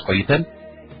ስንጓጓዝ ቆይተን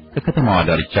ከከተማዋ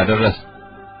ዳርቻ ደረስን።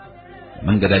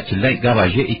 መንገዳችን ላይ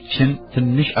ጋባዤ ይችን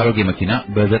ትንሽ አሮጌ መኪና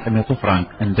በ900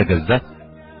 ፍራንክ እንደገዛት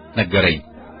ነገረኝ።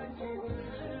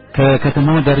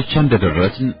 ከከተማዋ ዳርቻ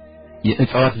እንደደረስን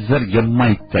የእጽዋት ዘር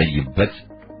የማይታይበት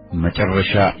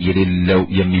መጨረሻ የሌለው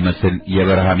የሚመስል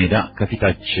የበረሃ ሜዳ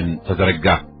ከፊታችን ተዘረጋ።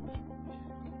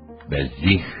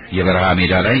 በዚህ የበረሃ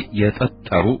ሜዳ ላይ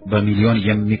የጠጠሩ በሚሊዮን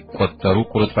የሚቆጠሩ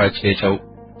ቁርጥራጭ የጨው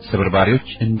ስብርባሪዎች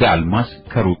እንደ አልማስ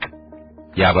ከሩቅ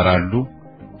ያበራሉ፣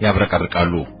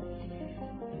 ያብረቀርቃሉ።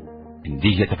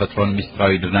 እንዲህ የተፈጥሮን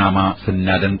ምስጢራዊ ድራማ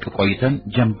ስናደንቅ ቆይተን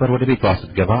ጀንበር ወደ ቤቷ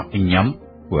ስትገባ እኛም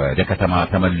ወደ ከተማ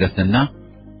ተመለስንና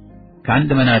ከአንድ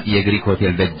መናጢ የግሪክ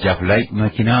ሆቴል ደጃፍ ላይ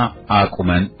መኪና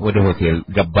አቁመን ወደ ሆቴል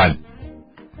ገባን።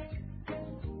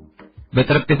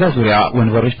 በጠረጴዛ ዙሪያ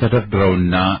ወንበሮች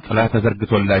ተደርድረውና ጥላ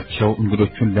ተዘርግቶላቸው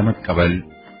እንግዶቹን ለመቀበል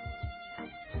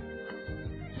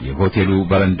የሆቴሉ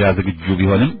በረንዳ ዝግጁ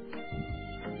ቢሆንም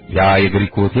ያ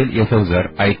የግሪክ ሆቴል የሰው ዘር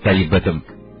አይታይበትም፣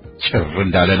 ጭር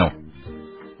እንዳለ ነው።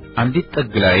 አንዲት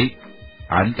ጥግ ላይ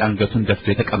አንድ አንገቱን ደፍቶ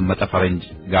የተቀመጠ ፈረንጅ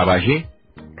ጋባዤ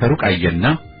ከሩቅ አየና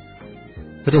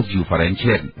ወደዚሁ ፈረንጅ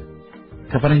ሄድን።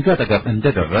 ከፈረንጁ አጠገብ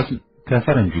እንደደረስን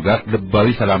ከፈረንጁ ጋር ልባዊ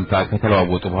ሰላምታ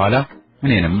ከተለዋወጡ በኋላ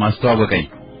እኔንም አስተዋወቀኝ።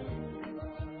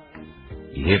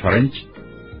 ይሄ ፈረንጅ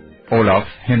ኦላፍ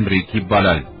ሄንሪክ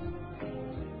ይባላል።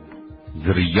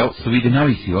 ዝርያው ስዊድናዊ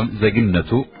ሲሆን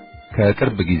ዜግነቱ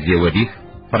ከቅርብ ጊዜ ወዲህ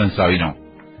ፈረንሳዊ ነው።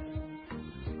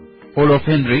 ኦላፍ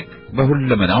ሄንሪክ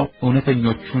በሁለመናው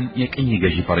እውነተኞቹን የቅኝ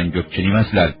ገዢ ፈረንጆችን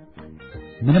ይመስላል።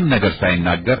 ምንም ነገር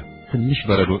ሳይናገር ትንሽ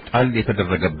በረዶ ጣል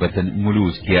የተደረገበትን ሙሉ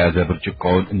ውስኪ የያዘ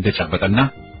ብርጭቆውን እንደጨበጠና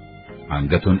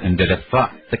አንገቱን እንደደፋ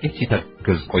ጥቂት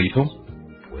ሲተክዝ ቆይቶ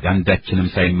ወደ አንዳችንም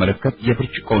ሳይመለከት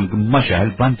የብርጭቆውን ግማሽ ያህል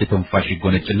በአንድ ትንፋሽ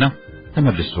ይጎነጭና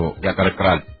ተመልሶ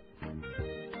ያቀረቅራል።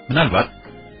 ምናልባት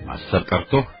ማሰብ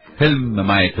ቀርቶ ህልም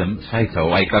ማየትም ሳይተው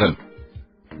አይቀርም።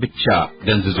 ብቻ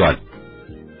ደንዝዟል።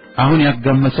 አሁን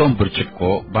ያጋመሰውን ብርጭቆ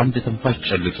በአንድ ትንፋሽ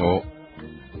ጨልጦ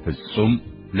ፍጹም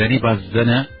ለኔ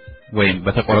ባዘነ ወይም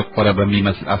በተቆረቆረ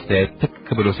በሚመስል አስተያየት ትክ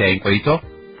ብሎ ሲያይን ቆይቶ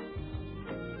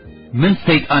ምን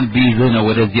ሰይጣን ቢይዝህ ነው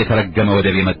ወደዚህ የተረገመ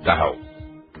ወደብ የመጣኸው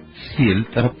ሲል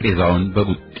ጠረጴዛውን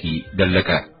በቡጢ ደለቀ።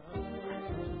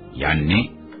 ያኔ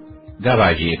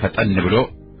ጋባዤ ፈጠን ብሎ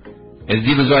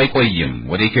እዚህ ብዙ አይቆይም፣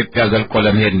 ወደ ኢትዮጵያ ዘልቆ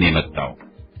ለመሄድ ነው የመጣው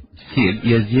ሲል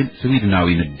የዚህን ስዊድናዊ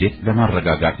ንዴት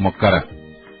ለማረጋጋት ሞከረ።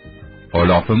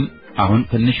 ኦሎፍም አሁን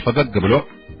ትንሽ ፈገግ ብሎ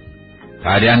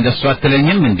ታዲያ እንደሱ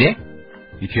አትለኝም እንዴ?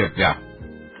 ኢትዮጵያ።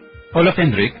 ኦሎፍ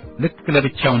ሄንድሪክ ልክ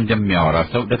ለብቻው እንደሚያወራ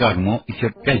ሰው ደጋግሞ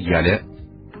ኢትዮጵያ እያለ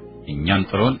እኛን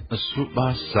ጥሎን እሱ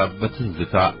በሐሳብ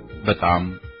በትዝታ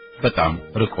በጣም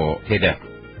ርቆ ሄደ።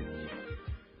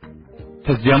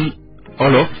 ከዚያም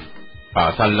ኦሎፍ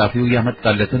አሳላፊው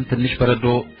ያመጣለትን ትንሽ በረዶ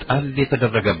ጣል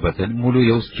የተደረገበትን ሙሉ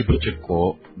የውስኪ ብርጭቆ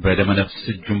በደመነፍስ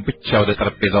እጁን ብቻ ወደ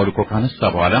ጠረጴዛው ልኮ ካነሳ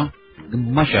በኋላ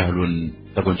ግማሽ ያህሉን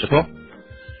ተጎንጭቶ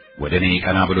ወደ እኔ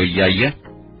ቀና ብሎ እያየ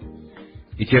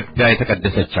ኢትዮጵያ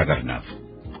የተቀደሰች ሀገር ናት።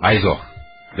 አይዞህ፣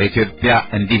 በኢትዮጵያ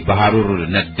እንዲህ በሐሩር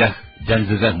ነደህ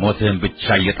ደንዝዘህ ሞትህን ብቻ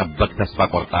እየጠበቅ ተስፋ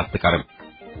ቆርጠህ አትቀርም።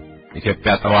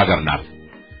 ኢትዮጵያ ጥሩ ሀገር ናት።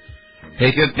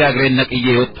 ከኢትዮጵያ እግሬን ነቅዬ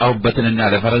የወጣሁበትንና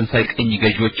ለፈረንሳይ ቅኝ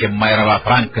ገዢዎች የማይረባ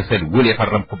ፍራንክ ስል ውል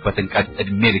የፈረምኩበትን ቀን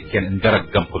ዕድሜ ልኬን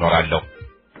እንደረገምኩ እኖራለሁ።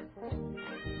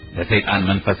 ለሰይጣን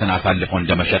መንፈስን አሳልፎ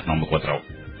እንደመሸጥ ነው የምቆጥረው።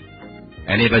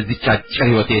 እኔ በዚህች አጭር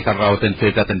ሕይወቴ የሠራሁትን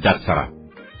ስህተት እንዳትሠራ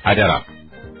አደራ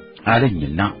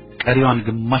አለኝና ቀሪዋን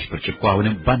ግማሽ ብርጭቆ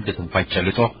አሁንም በአንድ ትንፋሽ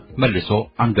ጨልጦ መልሶ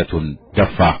አንገቱን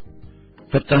ደፋ።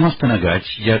 ፈጣኑ አስተናጋጅ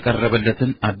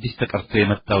ያቀረበለትን አዲስ ተቀርቶ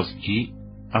የመጣ ውስኪ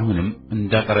አሁንም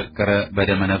እንዳቀረቀረ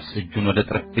በደመ ነፍስ እጁን ወደ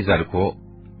ጠረጴዛ ልኮ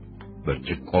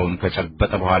ብርጭቆውን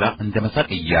ከጨበጠ በኋላ እንደ መሳቅ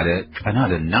እያለ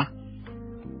ቀናልና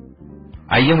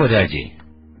አየህ ወዳጄ፣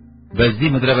 በዚህ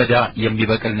ምድረ በዳ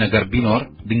የሚበቅል ነገር ቢኖር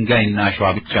ድንጋይና አሸዋ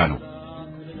ብቻ ነው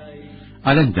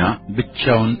አለና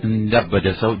ብቻውን እንዳበደ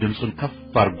ሰው ድምፁን ከፍ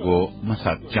አድርጎ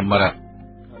መሳቅ ጀመረ።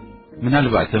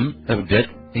 ምናልባትም እብደት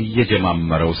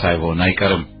እየጀማመረው ሳይሆን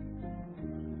አይቀርም።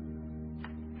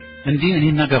 እንዲህ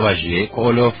እኔና ገባዤ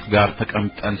ከኦሎፍ ጋር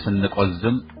ተቀምጠን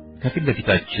ስንቆዝም ከፊት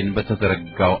ለፊታችን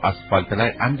በተዘረጋው አስፋልት ላይ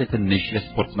አንድ ትንሽ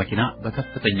የስፖርት መኪና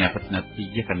በከፍተኛ ፍጥነት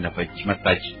እየከነፈች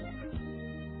መጣች።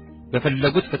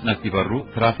 በፈለጉት ፍጥነት ቢበሩ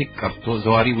ትራፊክ ቀርቶ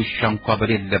ዘዋሪ ውሻ እንኳ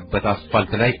በሌለበት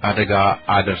አስፋልት ላይ አደጋ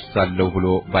አደርሳለሁ ብሎ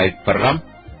ባይፈራም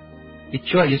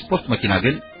ይቺዋ የስፖርት መኪና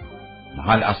ግን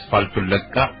መሃል አስፋልቱን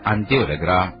ለቃ አንዴ ወደ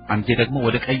ግራ አንዴ ደግሞ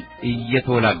ወደ ቀኝ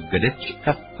እየተወላገደች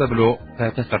ከፍ ብሎ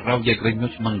ከተሰራው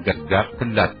የእግረኞች መንገድ ጋር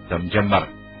ትላተም ጀመር።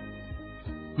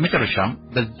 መጨረሻም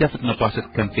በዚያ ፍጥነቷ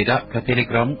ስትከንፍ ሄዳ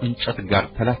ከቴሌግራሙ እንጨት ጋር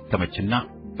ተላተመችና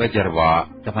በጀርባዋ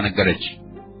ተፈነገለች።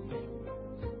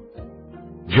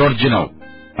 ጆርጅ ነው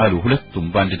አሉ ሁለቱም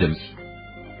በአንድ ድምፅ።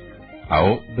 አዎ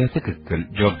በትክክል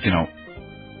ጆርጅ ነው።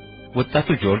 ወጣቱ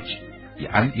ጆርጅ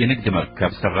የአንድ የንግድ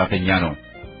መርከብ ሰራተኛ ነው።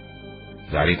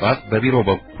 ዛሬ ጠዋት በቢሮ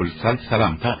በኩል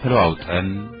ሰላምታ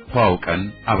ተዋውቀን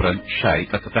አብረን ሻይ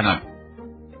ጠጥተናል።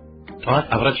 ጠዋት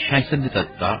አብረን ሻይ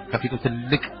ስንጠጣ ከፊቱ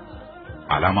ትልቅ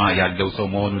ዓላማ ያለው ሰው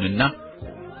መሆኑንና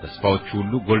ተስፋዎቹ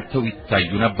ሁሉ ጎልተው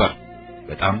ይታዩ ነበር።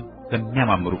 በጣም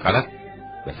በሚያማምሩ ቃላት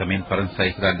በሰሜን ፈረንሳይ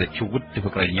ስላለችው ውድ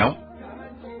ፍቅረኛው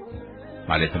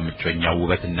ማለትም ምቾኛው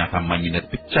ውበትና ታማኝነት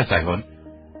ብቻ ሳይሆን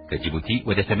ከጅቡቲ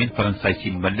ወደ ሰሜን ፈረንሳይ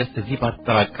ሲመለስ እዚህ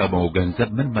ባጠራቀመው ገንዘብ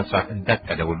ምን መስራት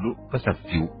እንዳቀደ ሁሉ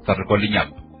በሰፊው ተርኮልኛል።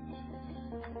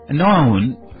 እነሆ አሁን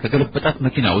ከገለበጣት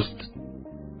መኪና ውስጥ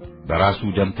በራሱ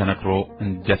ደም ተነክሮ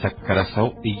እንደሰከረ ሰው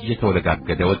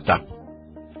እየተወለጋገደ ወጣ።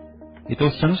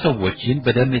 የተወሰኑ ሰዎች ይህን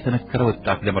በደም የተነከረ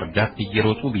ወጣት ለመርዳት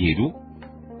እየሮጡ ቢሄዱ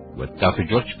ወጣቱ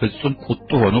ጆርጅ ፍጹም ቁጡ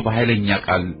ሆኖ በኃይለኛ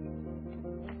ቃል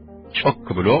ጮክ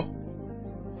ብሎ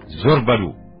ዞር በሉ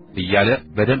እያለ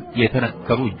በደም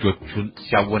የተነከሩ እጆቹን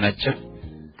ሲያወናጭፍ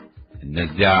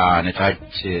እነዚያ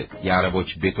ነጫጭ የአረቦች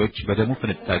ቤቶች በደሙ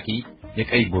ፍንጣቂ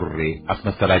የቀይ ቡሬ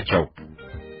አስመሰላቸው።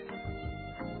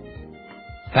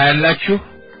 ታያላችሁ፣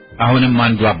 አሁንም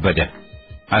አንዱ አበደ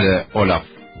አለ ኦላፍ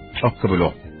ጮክ ብሎ።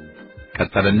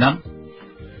 ቀጠልና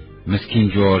ምስኪን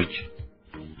ጆርጅ፣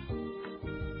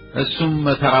 እሱም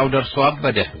ተራው ደርሶ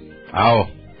አበደ። አዎ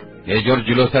የጆርጅ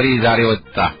ሎተሪ ዛሬ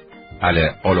ወጣ አለ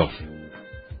ኦሎፍ።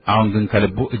 አሁን ግን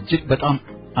ከልቡ እጅግ በጣም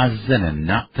አዘነና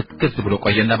ትክዝ ብሎ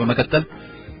ቆየና በመቀጠል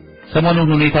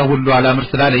ሰሞኑን ሁኔታ ሁሉ አላምር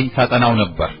ስላለኝ ሳጠናው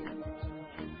ነበር።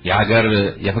 የሀገር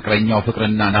የፍቅረኛው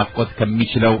ፍቅርና ናፍቆት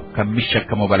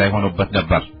ከሚሸከመው በላይ ሆኖበት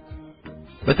ነበር።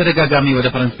 በተደጋጋሚ ወደ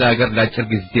ፈረንሳይ ሀገር ለአጭር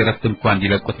ጊዜ ረፍት እንኳን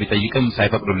እንዲለቁት ቢጠይቅም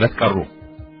ሳይፈቅዱለት ቀሩ።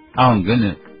 አሁን ግን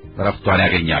ረፍቷን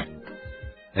ያገኛል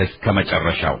እስከ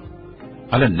መጨረሻው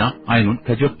አለና አይኑን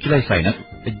ከጆርጅ ላይ ሳይነቅ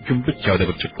እጁን ብቻ ወደ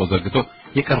ብርጭቆ ዘርግቶ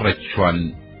የቀረችዋን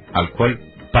አልኮል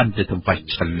ባንድ ትንፋሽ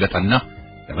ጨለጠና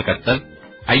በመቀጠል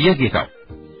አየህ ጌታው፣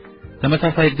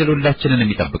 ተመሳሳይ ዕድል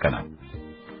ሁላችንንም ይጠብቀናል።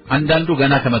 አንዳንዱ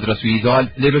ገና ከመድረሱ ይዘዋል፣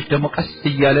 ሌሎች ደግሞ ቀስ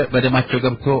እያለ በደማቸው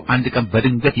ገብቶ አንድ ቀን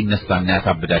በድንገት ይነሳና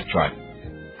ያሳብዳቸዋል።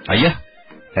 አየህ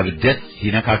እብደት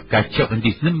ሲነካካቸው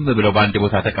እንዲህ ዝም ብለው በአንድ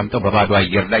ቦታ ተቀምጠው በባዶ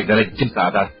አየር ላይ ለረጅም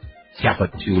ሰዓታት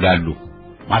ሲያፈጡ ይውላሉ፣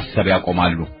 ማሰብ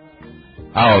ያቆማሉ።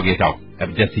 አዎ ጌታው፣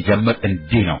 እብደት ሲጀምር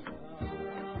እንዲህ ነው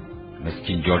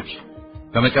መስኪን ጆርጅ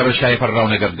በመጨረሻ የፈራው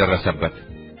ነገር ደረሰበት።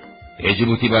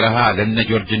 የጅቡቲ በረሃ ለነ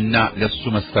ጆርጅና ለሱ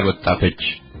መሰል ወጣቶች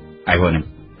አይሆንም።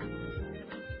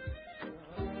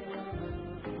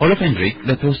 ኦሎፍ ሄንድሪክ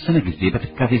ለተወሰነ ጊዜ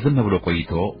በትካዜ ዝም ብሎ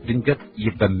ቆይቶ ድንገት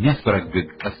በሚያስበረግግ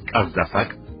ቀዝቃዛ ሳቅ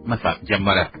መሳቅ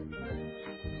ጀመረ።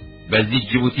 በዚህ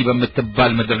ጅቡቲ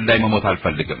በምትባል ምድር ላይ መሞት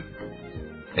አልፈልግም።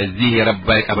 እዚህ የረባ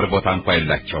የቀብር ቦታ እንኳን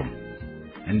የላቸውም።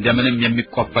 እንደምንም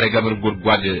የሚቆፈር የቀብር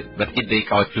ጉድጓድ በጥቂት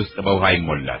ደቂቃዎች ውስጥ በውሃ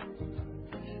ይሞላል።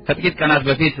 ከጥቂት ቀናት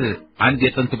በፊት አንድ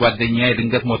የጥንት ጓደኛዬ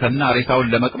ድንገት ሞተና ሬሳውን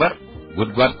ለመቅበር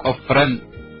ጉድጓድ ቆፍረን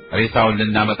ሬሳውን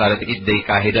ልናመጣ ለጥቂት ደቂቃ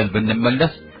ሄደን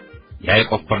ብንመለስ ያ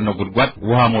የቆፈርነው ጉድጓድ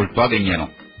ውሃ ሞልቶ አገኘነው።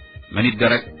 ምን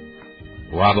ይደረግ?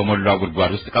 ውሃ በሞላው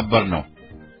ጉድጓድ ውስጥ ቀበርነው።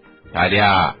 ታዲያ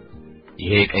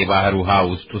ይሄ ቀይ ባህር ውሃ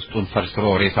ውስጡን ፈርስሮ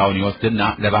ሬሳውን ይወስድና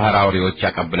ለባህር አውሬዎች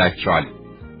ያቀብላቸዋል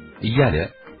እያለ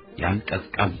ያን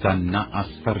ቀዝቃዛና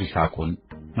አስፈሪ ሳቁን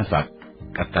መሳቅ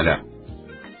ቀጠለ።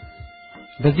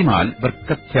 በዚህ መሃል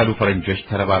በርከት ያሉ ፈረንጆች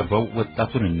ተረባርበው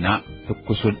ወጣቱንና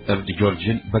ትኩሱን እብድ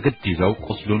ጆርጅን በግድ ይዘው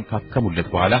ቁስሉን ካከሙለት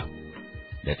በኋላ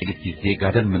ለጥቂት ጊዜ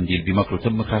ጋደም እንዲል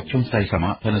ቢመክሩትም ምክራቸውን ሳይሰማ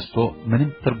ተነስቶ ምንም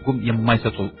ትርጉም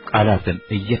የማይሰጡ ቃላትን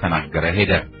እየተናገረ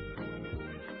ሄደ።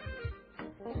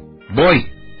 ቦይ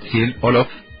ሲል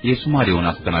ኦሎፍ የሶማሌውን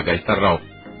አስተናጋጅ ጠራው።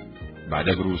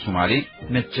 ባደግሩ ሶማሌ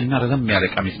ነጭና ረዘም ያለ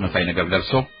ቀሚስ መሳይ ነገር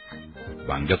ለብሶ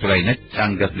በአንገቱ ላይ ነጭ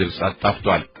አንገት ልብስ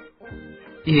አጣፍቷል።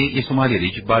 ይሄ የሶማሌ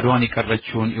ልጅ ባዶዋን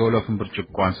የቀረችውን የኦሎፍን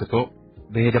ብርጭቆ አንስቶ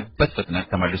በሄደበት ፍጥነት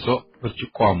ተመልሶ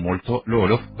ብርጭቆውን ሞልቶ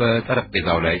ለኦሎፍ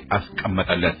በጠረጴዛው ላይ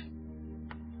አስቀመጠለት።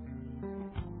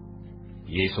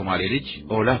 የሶማሌ ልጅ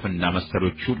ኦላፍና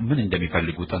መሰሎቹ ምን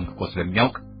እንደሚፈልጉ ጠንቅቆ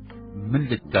ስለሚያውቅ ምን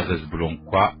ልታዘዝ ብሎ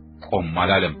እንኳን ቆም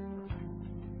አላለም።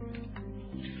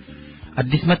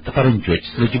 አዲስ መጥ ፈረንጆች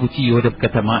ስለ ጅቡቲ የወደብ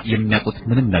ከተማ የሚያውቁት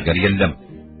ምንም ነገር የለም።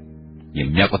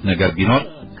 የሚያውቁት ነገር ቢኖር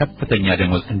ከፍተኛ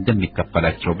ደሞዝ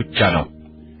እንደሚከፈላቸው ብቻ ነው።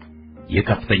 ይህ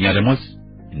ከፍተኛ ደሞዝ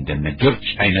እንደነ ጆርጅ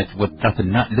አይነት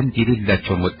ወጣትና ልምድ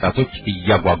የሌላቸውን ወጣቶች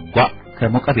እያጓጓ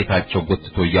ከሞቀ ቤታቸው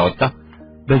ጎትቶ እያወጣ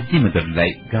በዚህ ምድር ላይ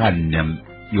ገሃነም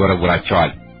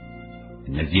ይወረውራቸዋል።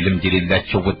 እነዚህ ልምድ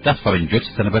የሌላቸው ወጣት ፈረንጆች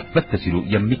ሰንበትበት ሲሉ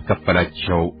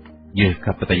የሚከፈላቸው ይህ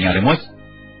ከፍተኛ ደሞዝ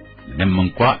ምንም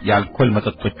እንኳን የአልኮል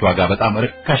መጠጦች ዋጋ በጣም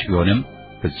ርካሽ ቢሆንም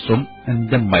ፍጹም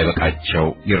እንደማይበቃቸው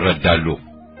ይረዳሉ።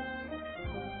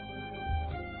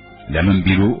 ለምን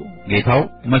ቢሉ ጌታው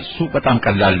መልሱ በጣም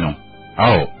ቀላል ነው።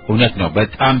 አዎ እውነት ነው።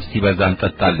 በጣም ሲበዛ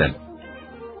እንጠጣለን።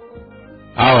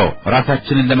 አዎ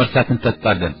ራሳችንን ለመርሳት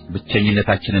እንጠጣለን።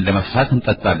 ብቸኝነታችንን ለመርሳት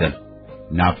እንጠጣለን።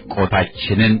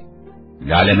 ናፍቆታችንን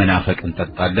ላለመናፈቅ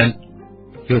እንጠጣለን።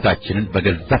 ሕይወታችንን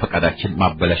በገዛ ፈቃዳችን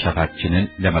ማበላሻታችንን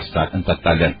ለመርሳት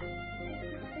እንጠጣለን።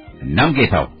 እናም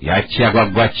ጌታው ያቺ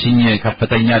ያጓጓችኝ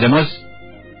ከፍተኛ ደሞዝ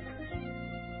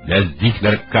ለዚህ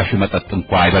ለርካሹ መጠጥ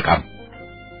እንኳን አይበቃም።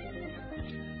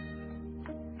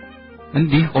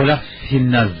 እንዲህ ኦላፍ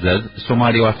ሲናዘዝ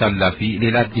ሶማሌው አሳላፊ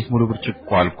ሌላ አዲስ ሙሉ ብርጭቆ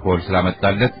አልኮል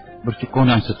ስላመጣለት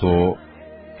ብርጭቆውን አንስቶ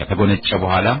ከተጎነጨ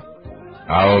በኋላ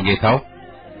አዎ ጌታው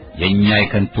የኛ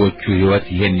የከንቶቹ ሕይወት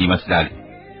ይሄን ይመስላል።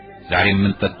 ዛሬም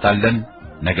እንጠጣለን፣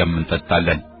 ነገም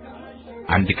እንጠጣለን።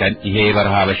 አንድ ቀን ይሄ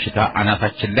የበረሃ በሽታ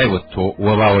አናታችን ላይ ወጥቶ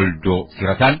ወባ ወልዶ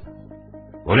ሲረታን፣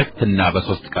 በሁለትና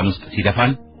በሶስት ቀን ውስጥ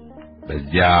ሲደፋን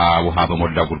በዚያ ውሃ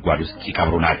በሞላው ጉድጓድ ውስጥ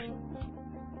ይቀብሩናል።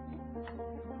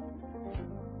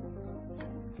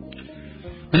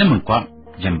 ምንም እንኳን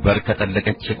ጀንበር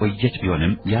ከጠለቀች የቆየች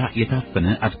ቢሆንም ያ የታፈነ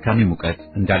አድካሚ ሙቀት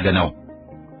እንዳለ ነው።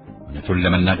 እውነቱን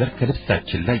ለመናገር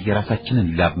ከልብሳችን ላይ የራሳችንን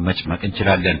ላብ መጭመቅ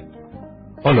እንችላለን።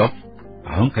 ኦሎፍ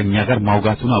አሁን ከኛ ጋር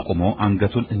ማውጋቱን አቁሞ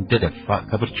አንገቱን እንደደፋ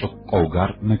ከብርጭቆው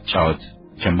ጋር መጫወት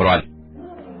ጀምሯል።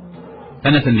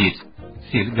 ተነስ እንሂድ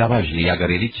ሲል ጋባዥ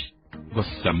ያገሬ ልጅ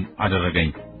ጎሰም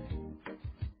አደረገኝ።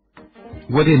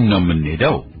 ወዴት ነው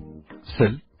የምንሄደው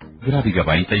ስል ግራ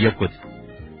ቢገባኝ ጠየቅኩት።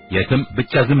 የትም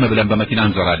ብቻ ዝም ብለን በመኪና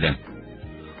እንዞራለን።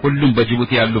 ሁሉም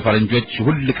በጅቡቲ ያሉ ፈረንጆች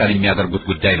ሁሉ ቀን የሚያደርጉት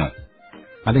ጉዳይ ነው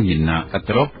አለኝና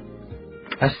ቀጥሎ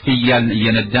ቀስ እያልን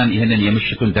እየነዳን ይህንን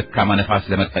የምሽቱን ደካማ ነፋስ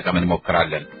ለመጠቀም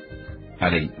እንሞክራለን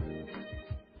አለኝ።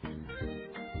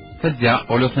 ከዚያ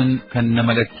ኦሎፍን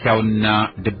ከነመለኪያውና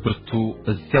ድብርቱ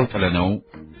እዚያው ጥለነው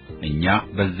እኛ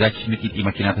በዛች ምጢጢ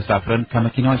መኪና ተሳፍረን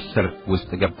ከመኪናዎች ሰልፍ ውስጥ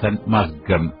ገብተን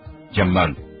ማዝገም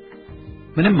ጀመርን።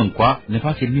 ምንም እንኳን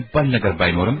ንፋስ የሚባል ነገር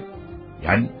ባይኖርም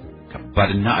ያን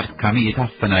ከባድና አድካሚ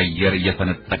የታፈነ አየር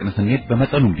እየተነጠቅን ስንሄድ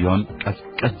በመጠኑም ቢሆን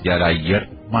ቀዝቀዝ ያለ አየር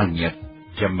ማግኘት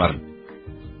ጀመርን።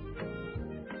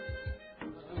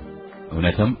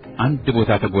 እውነትም አንድ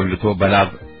ቦታ ተጎልቶ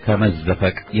በላብ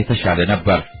ከመዘፈቅ የተሻለ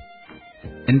ነበር።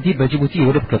 እንዲህ በጅቡቲ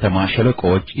የወደብ ከተማ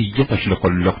ሸለቆዎች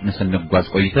እየተሽለኮለክን ስንጓዝ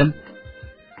ቆይተን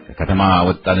ከከተማ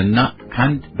ወጣንና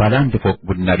ከአንድ ባለ አንድ ፎቅ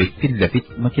ቡና ቤት ፊት ለፊት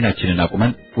መኪናችንን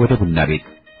አቁመን ወደ ቡና ቤት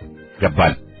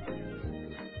ገባን።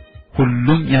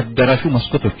 ሁሉም የአዳራሹ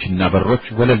መስኮቶችና በሮች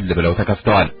ወለል ብለው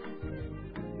ተከፍተዋል።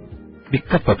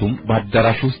 ቢከፈቱም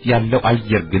በአዳራሹ ውስጥ ያለው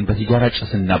አየር ግን በሲጋራ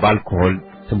ጭስና በአልኮሆል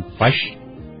ትንፋሽ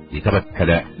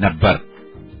የተበከለ ነበር።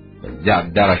 በዚያ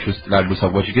አዳራሽ ውስጥ ላሉ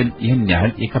ሰዎች ግን ይህን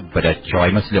ያህል የከበዳቸው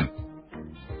አይመስልም።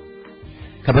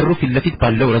 ከበሩ ፊት ለፊት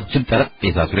ባለው ረጅም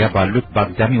ጠረጴዛ ዙሪያ ባሉት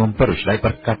በአግዳሚ ወንበሮች ላይ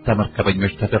በርካታ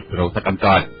መርከበኞች ተደርድረው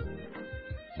ተቀምጠዋል።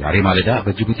 ዛሬ ማለዳ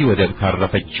በጅቡቲ ወደብ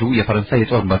ካረፈችው የፈረንሳይ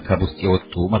የጦር መርከብ ውስጥ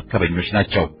የወጡ መርከበኞች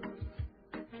ናቸው።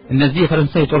 እነዚህ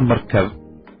የፈረንሳይ የጦር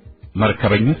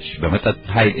መርከበኞች በመጠጥ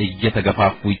ኃይል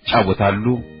እየተገፋፉ ይጫወታሉ፣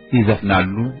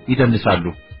 ይዘፍናሉ፣ ይደንሳሉ።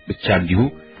 ብቻ እንዲሁ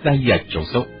ላያቸው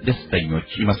ሰው ደስተኞች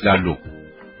ይመስላሉ።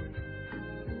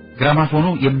 ግራማፎኑ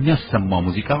የሚያሰማው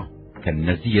ሙዚቃ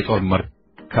ከነዚህ የጦር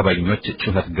መርከበኞች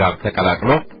ጩኸት ጋር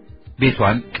ተቀላቅሎ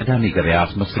ቤቷን ቅዳሜ ገበያ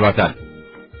አስመስሏታል።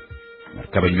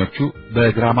 መርከበኞቹ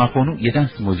በግራማፎኑ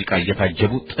የዳንስ ሙዚቃ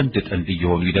እየታጀቡ ጥንድ ጥንድ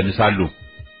እየሆኑ ይደንሳሉ።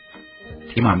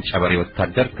 ጢማም ጨበሬ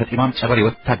ወታደር ከጢማም ጨበሬ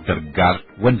ወታደር ጋር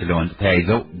ወንድ ለወንድ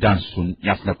ተያይዘው ዳንሱን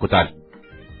ያስነኩታል።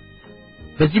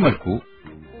 በዚህ መልኩ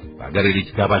በአገሬ ልጅ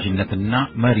ጋባዥነትና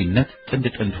መሪነት ጥንድ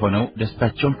ጥንድ ሆነው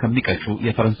ደስታቸውን ከሚቀጩ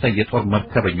የፈረንሳይ የጦር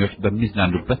መርከበኞች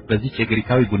በሚዝናኑበት በዚህ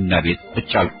የግሪካዊ ቡና ቤት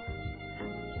ቁጭ አልኩ።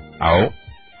 አዎ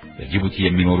በጅቡቲ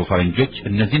የሚኖሩ ፈረንጆች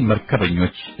እነዚህን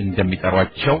መርከበኞች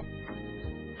እንደሚጠሯቸው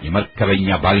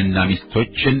የመርከበኛ ባልና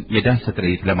ሚስቶችን የዳንስ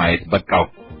ትርኢት ለማየት በቃው።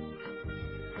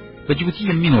 በጅቡቲ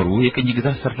የሚኖሩ የቅኝ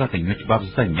ግዛት ሰራተኞች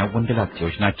በአብዛኛው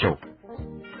ወንደላጤዎች ናቸው።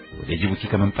 ወደ ጅቡቲ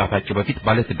ከመምጣታቸው በፊት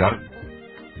ባለትዳር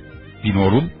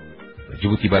ቢኖሩም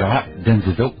በጅቡቲ በረሃ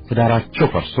ደንዝዘው ትዳራቸው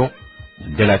ፈርሶ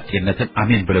ወንደላጤነትን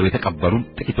አሜን ብለው የተቀበሉም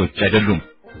ጥቂቶች አይደሉም።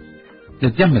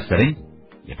 ለዚያም መሰለኝ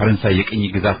የፈረንሳይ የቅኝ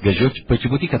ግዛት ገዢዎች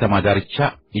በጅቡቲ ከተማ ዳርቻ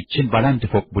ይችን ባለ አንድ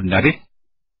ፎቅ ቡና ቤት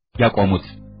ያቆሙት።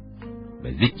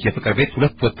 በዚች የፍቅር ቤት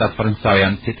ሁለት ወጣት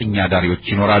ፈረንሳውያን ሴተኛ ዳሪዎች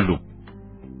ይኖራሉ።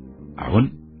 አሁን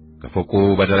ከፎቁ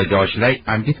በደረጃዎች ላይ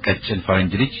አንዲት ቀጭን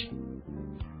ፈረንጅ ልጅ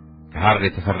ከሐር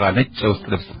የተሰራ ነጭ የውስጥ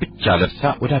ልብስ ብቻ ለብሳ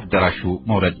ወደ አዳራሹ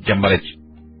መውረድ ጀመረች።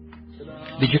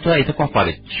 ልጅቷ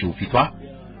የተኳኳለችው ፊቷ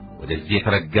ወደዚህ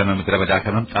የተረገመ ምድረ በዳ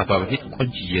ከመምጣቷ በፊት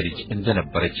ቆንጅዬ ልጅ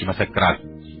እንደነበረች ይመሰክራል።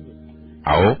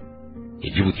 አዎ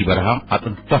የጅቡቲ በረሃ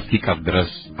አጥንቷ እስኪቀር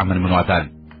ድረስ አመንምኗታል።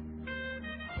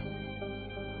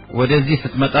 ወደዚህ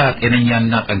ስትመጣ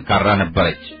ጤነኛና ጠንካራ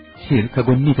ነበረች ሲል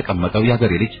ከጎኔ የተቀመጠው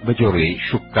የአገሬ ልጅ በጆሮዬ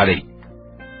ሹክ አለኝ።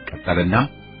 ቀጠልና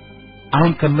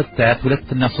አሁን ከምታያት 2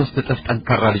 እና 3 እጥፍ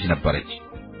ጠንካራ ልጅ ነበረች።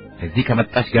 እዚህ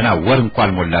ከመጣች ገና ወር እንኳን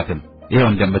አልሞላትም። ይሄው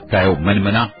እንደምታየው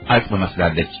መንመና አጥም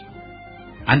መስላለች።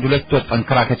 1-2 ወር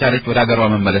ጠንክራ ከቻለች ወደ አገሯ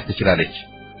መመለስ ትችላለች።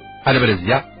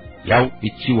 አለበለዚያ ያው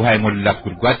እቺ ውሃ የሞላት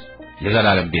ጉድጓድ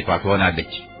የዘላለም ቤቷ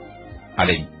ትሆናለች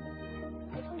አለኝ።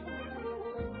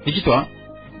 ልጅቷ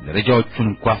ደረጃዎቹን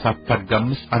እንኳን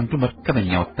ሳታጋምስ አንዱ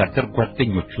መርከበኛ ወታደር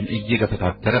ጓደኞቹን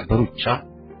እየገፈታተረ በሩጫ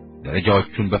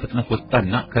ደረጃዎቹን በፍጥነት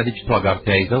ወጣና ከልጅቷ ጋር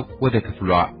ተያይዘው ወደ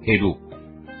ክፍሏ ሄዱ።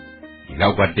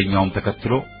 ሌላው ጓደኛውም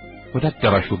ተከትሎ ወደ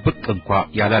አዳራሹ ብቅ እንኳን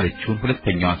ያላለችውን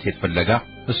ሁለተኛዋን ሴት ፍለጋ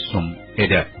እሱም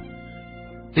ሄደ።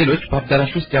 ሌሎች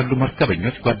በአዳራሹ ውስጥ ያሉ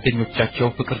መርከበኞች ጓደኞቻቸው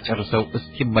ፍቅር ጨርሰው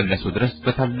እስኪመለሱ ድረስ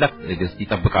በታላቅ ትዕግስት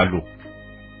ይጠብቃሉ።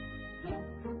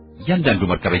 እያንዳንዱ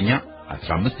መርከበኛ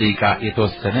 15 ደቂቃ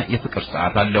የተወሰነ የፍቅር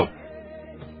ሰዓት አለው።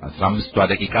 15ቷ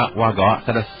ደቂቃ ዋጋዋ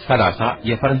 30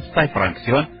 የፈረንሳይ ፍራንክ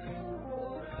ሲሆን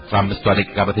 15ቷ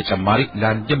ደቂቃ በተጨማሪ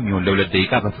ለአንድም ይሁን ለ2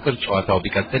 ደቂቃ በፍቅር ጨዋታው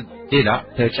ቢቀጥል ሌላ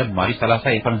ተጨማሪ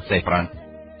 30 የፈረንሳይ ፍራንክ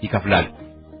ይከፍላል።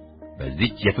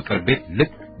 በዚህ የፍቅር ቤት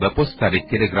ልክ በፖስታ ቤት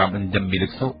ቴሌግራም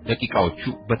እንደሚልክ ሰው ደቂቃዎቹ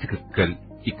በትክክል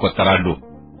ይቆጠራሉ።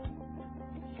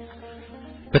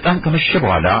 በጣም ከመሸ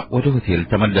በኋላ ወደ ሆቴል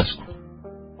ተመለስኩ።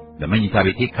 በመኝታ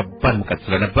ቤቴ ከባድ ሙቀት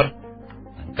ስለነበር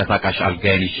ተንቀሳቃሽ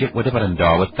አልጋዬን ይዤ ወደ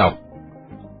በረንዳዋ ወጣሁ።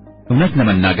 እውነት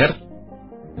ለመናገር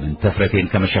ምን ተፍረቴን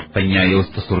ከመሸፈኛ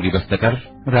የውስጥ ሱሪ በስተቀር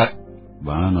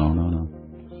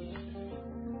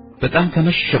በጣም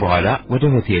ከመሸ በኋላ ወደ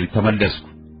ሆቴል ተመለስኩ።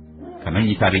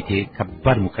 ከመኝታ ቤቴ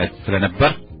ከባድ ሙቀት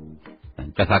ስለነበር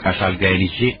ተንቀሳቃሽ አልጋዬን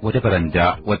ይዤ ወደ በረንዳ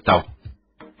ወጣሁ።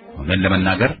 እውነት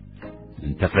ለመናገር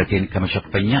ምን ተፍረቴን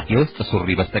ከመሸፈኛ የውስጥ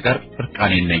ሱሪ በስተቀር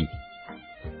እርቃኔን ነኝ።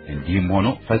 እንዲህም ሆኖ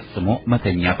ፈጽሞ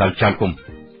መተኛት አልቻልኩም።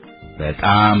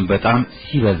 በጣም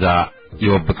ሲበዛ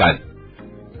ይወብቃል።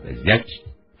 በዚያች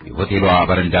የሆቴሏ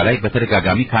በረንዳ ላይ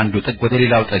በተደጋጋሚ ከአንዱ ጥግ ወደ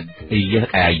ሌላው ጥግ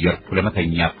እየተቀያየርኩ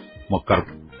ለመተኛት ሞከርኩ።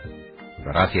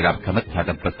 በራሴ ላብ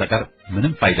ከመታጠብ በስተቀር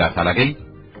ምንም ፋይዳ ሳላገኝ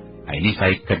ዓይኔ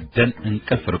ሳይከደን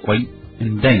እንቅልፍ ርቆኝ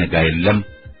እንዳይነጋ የለም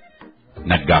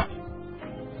ነጋ።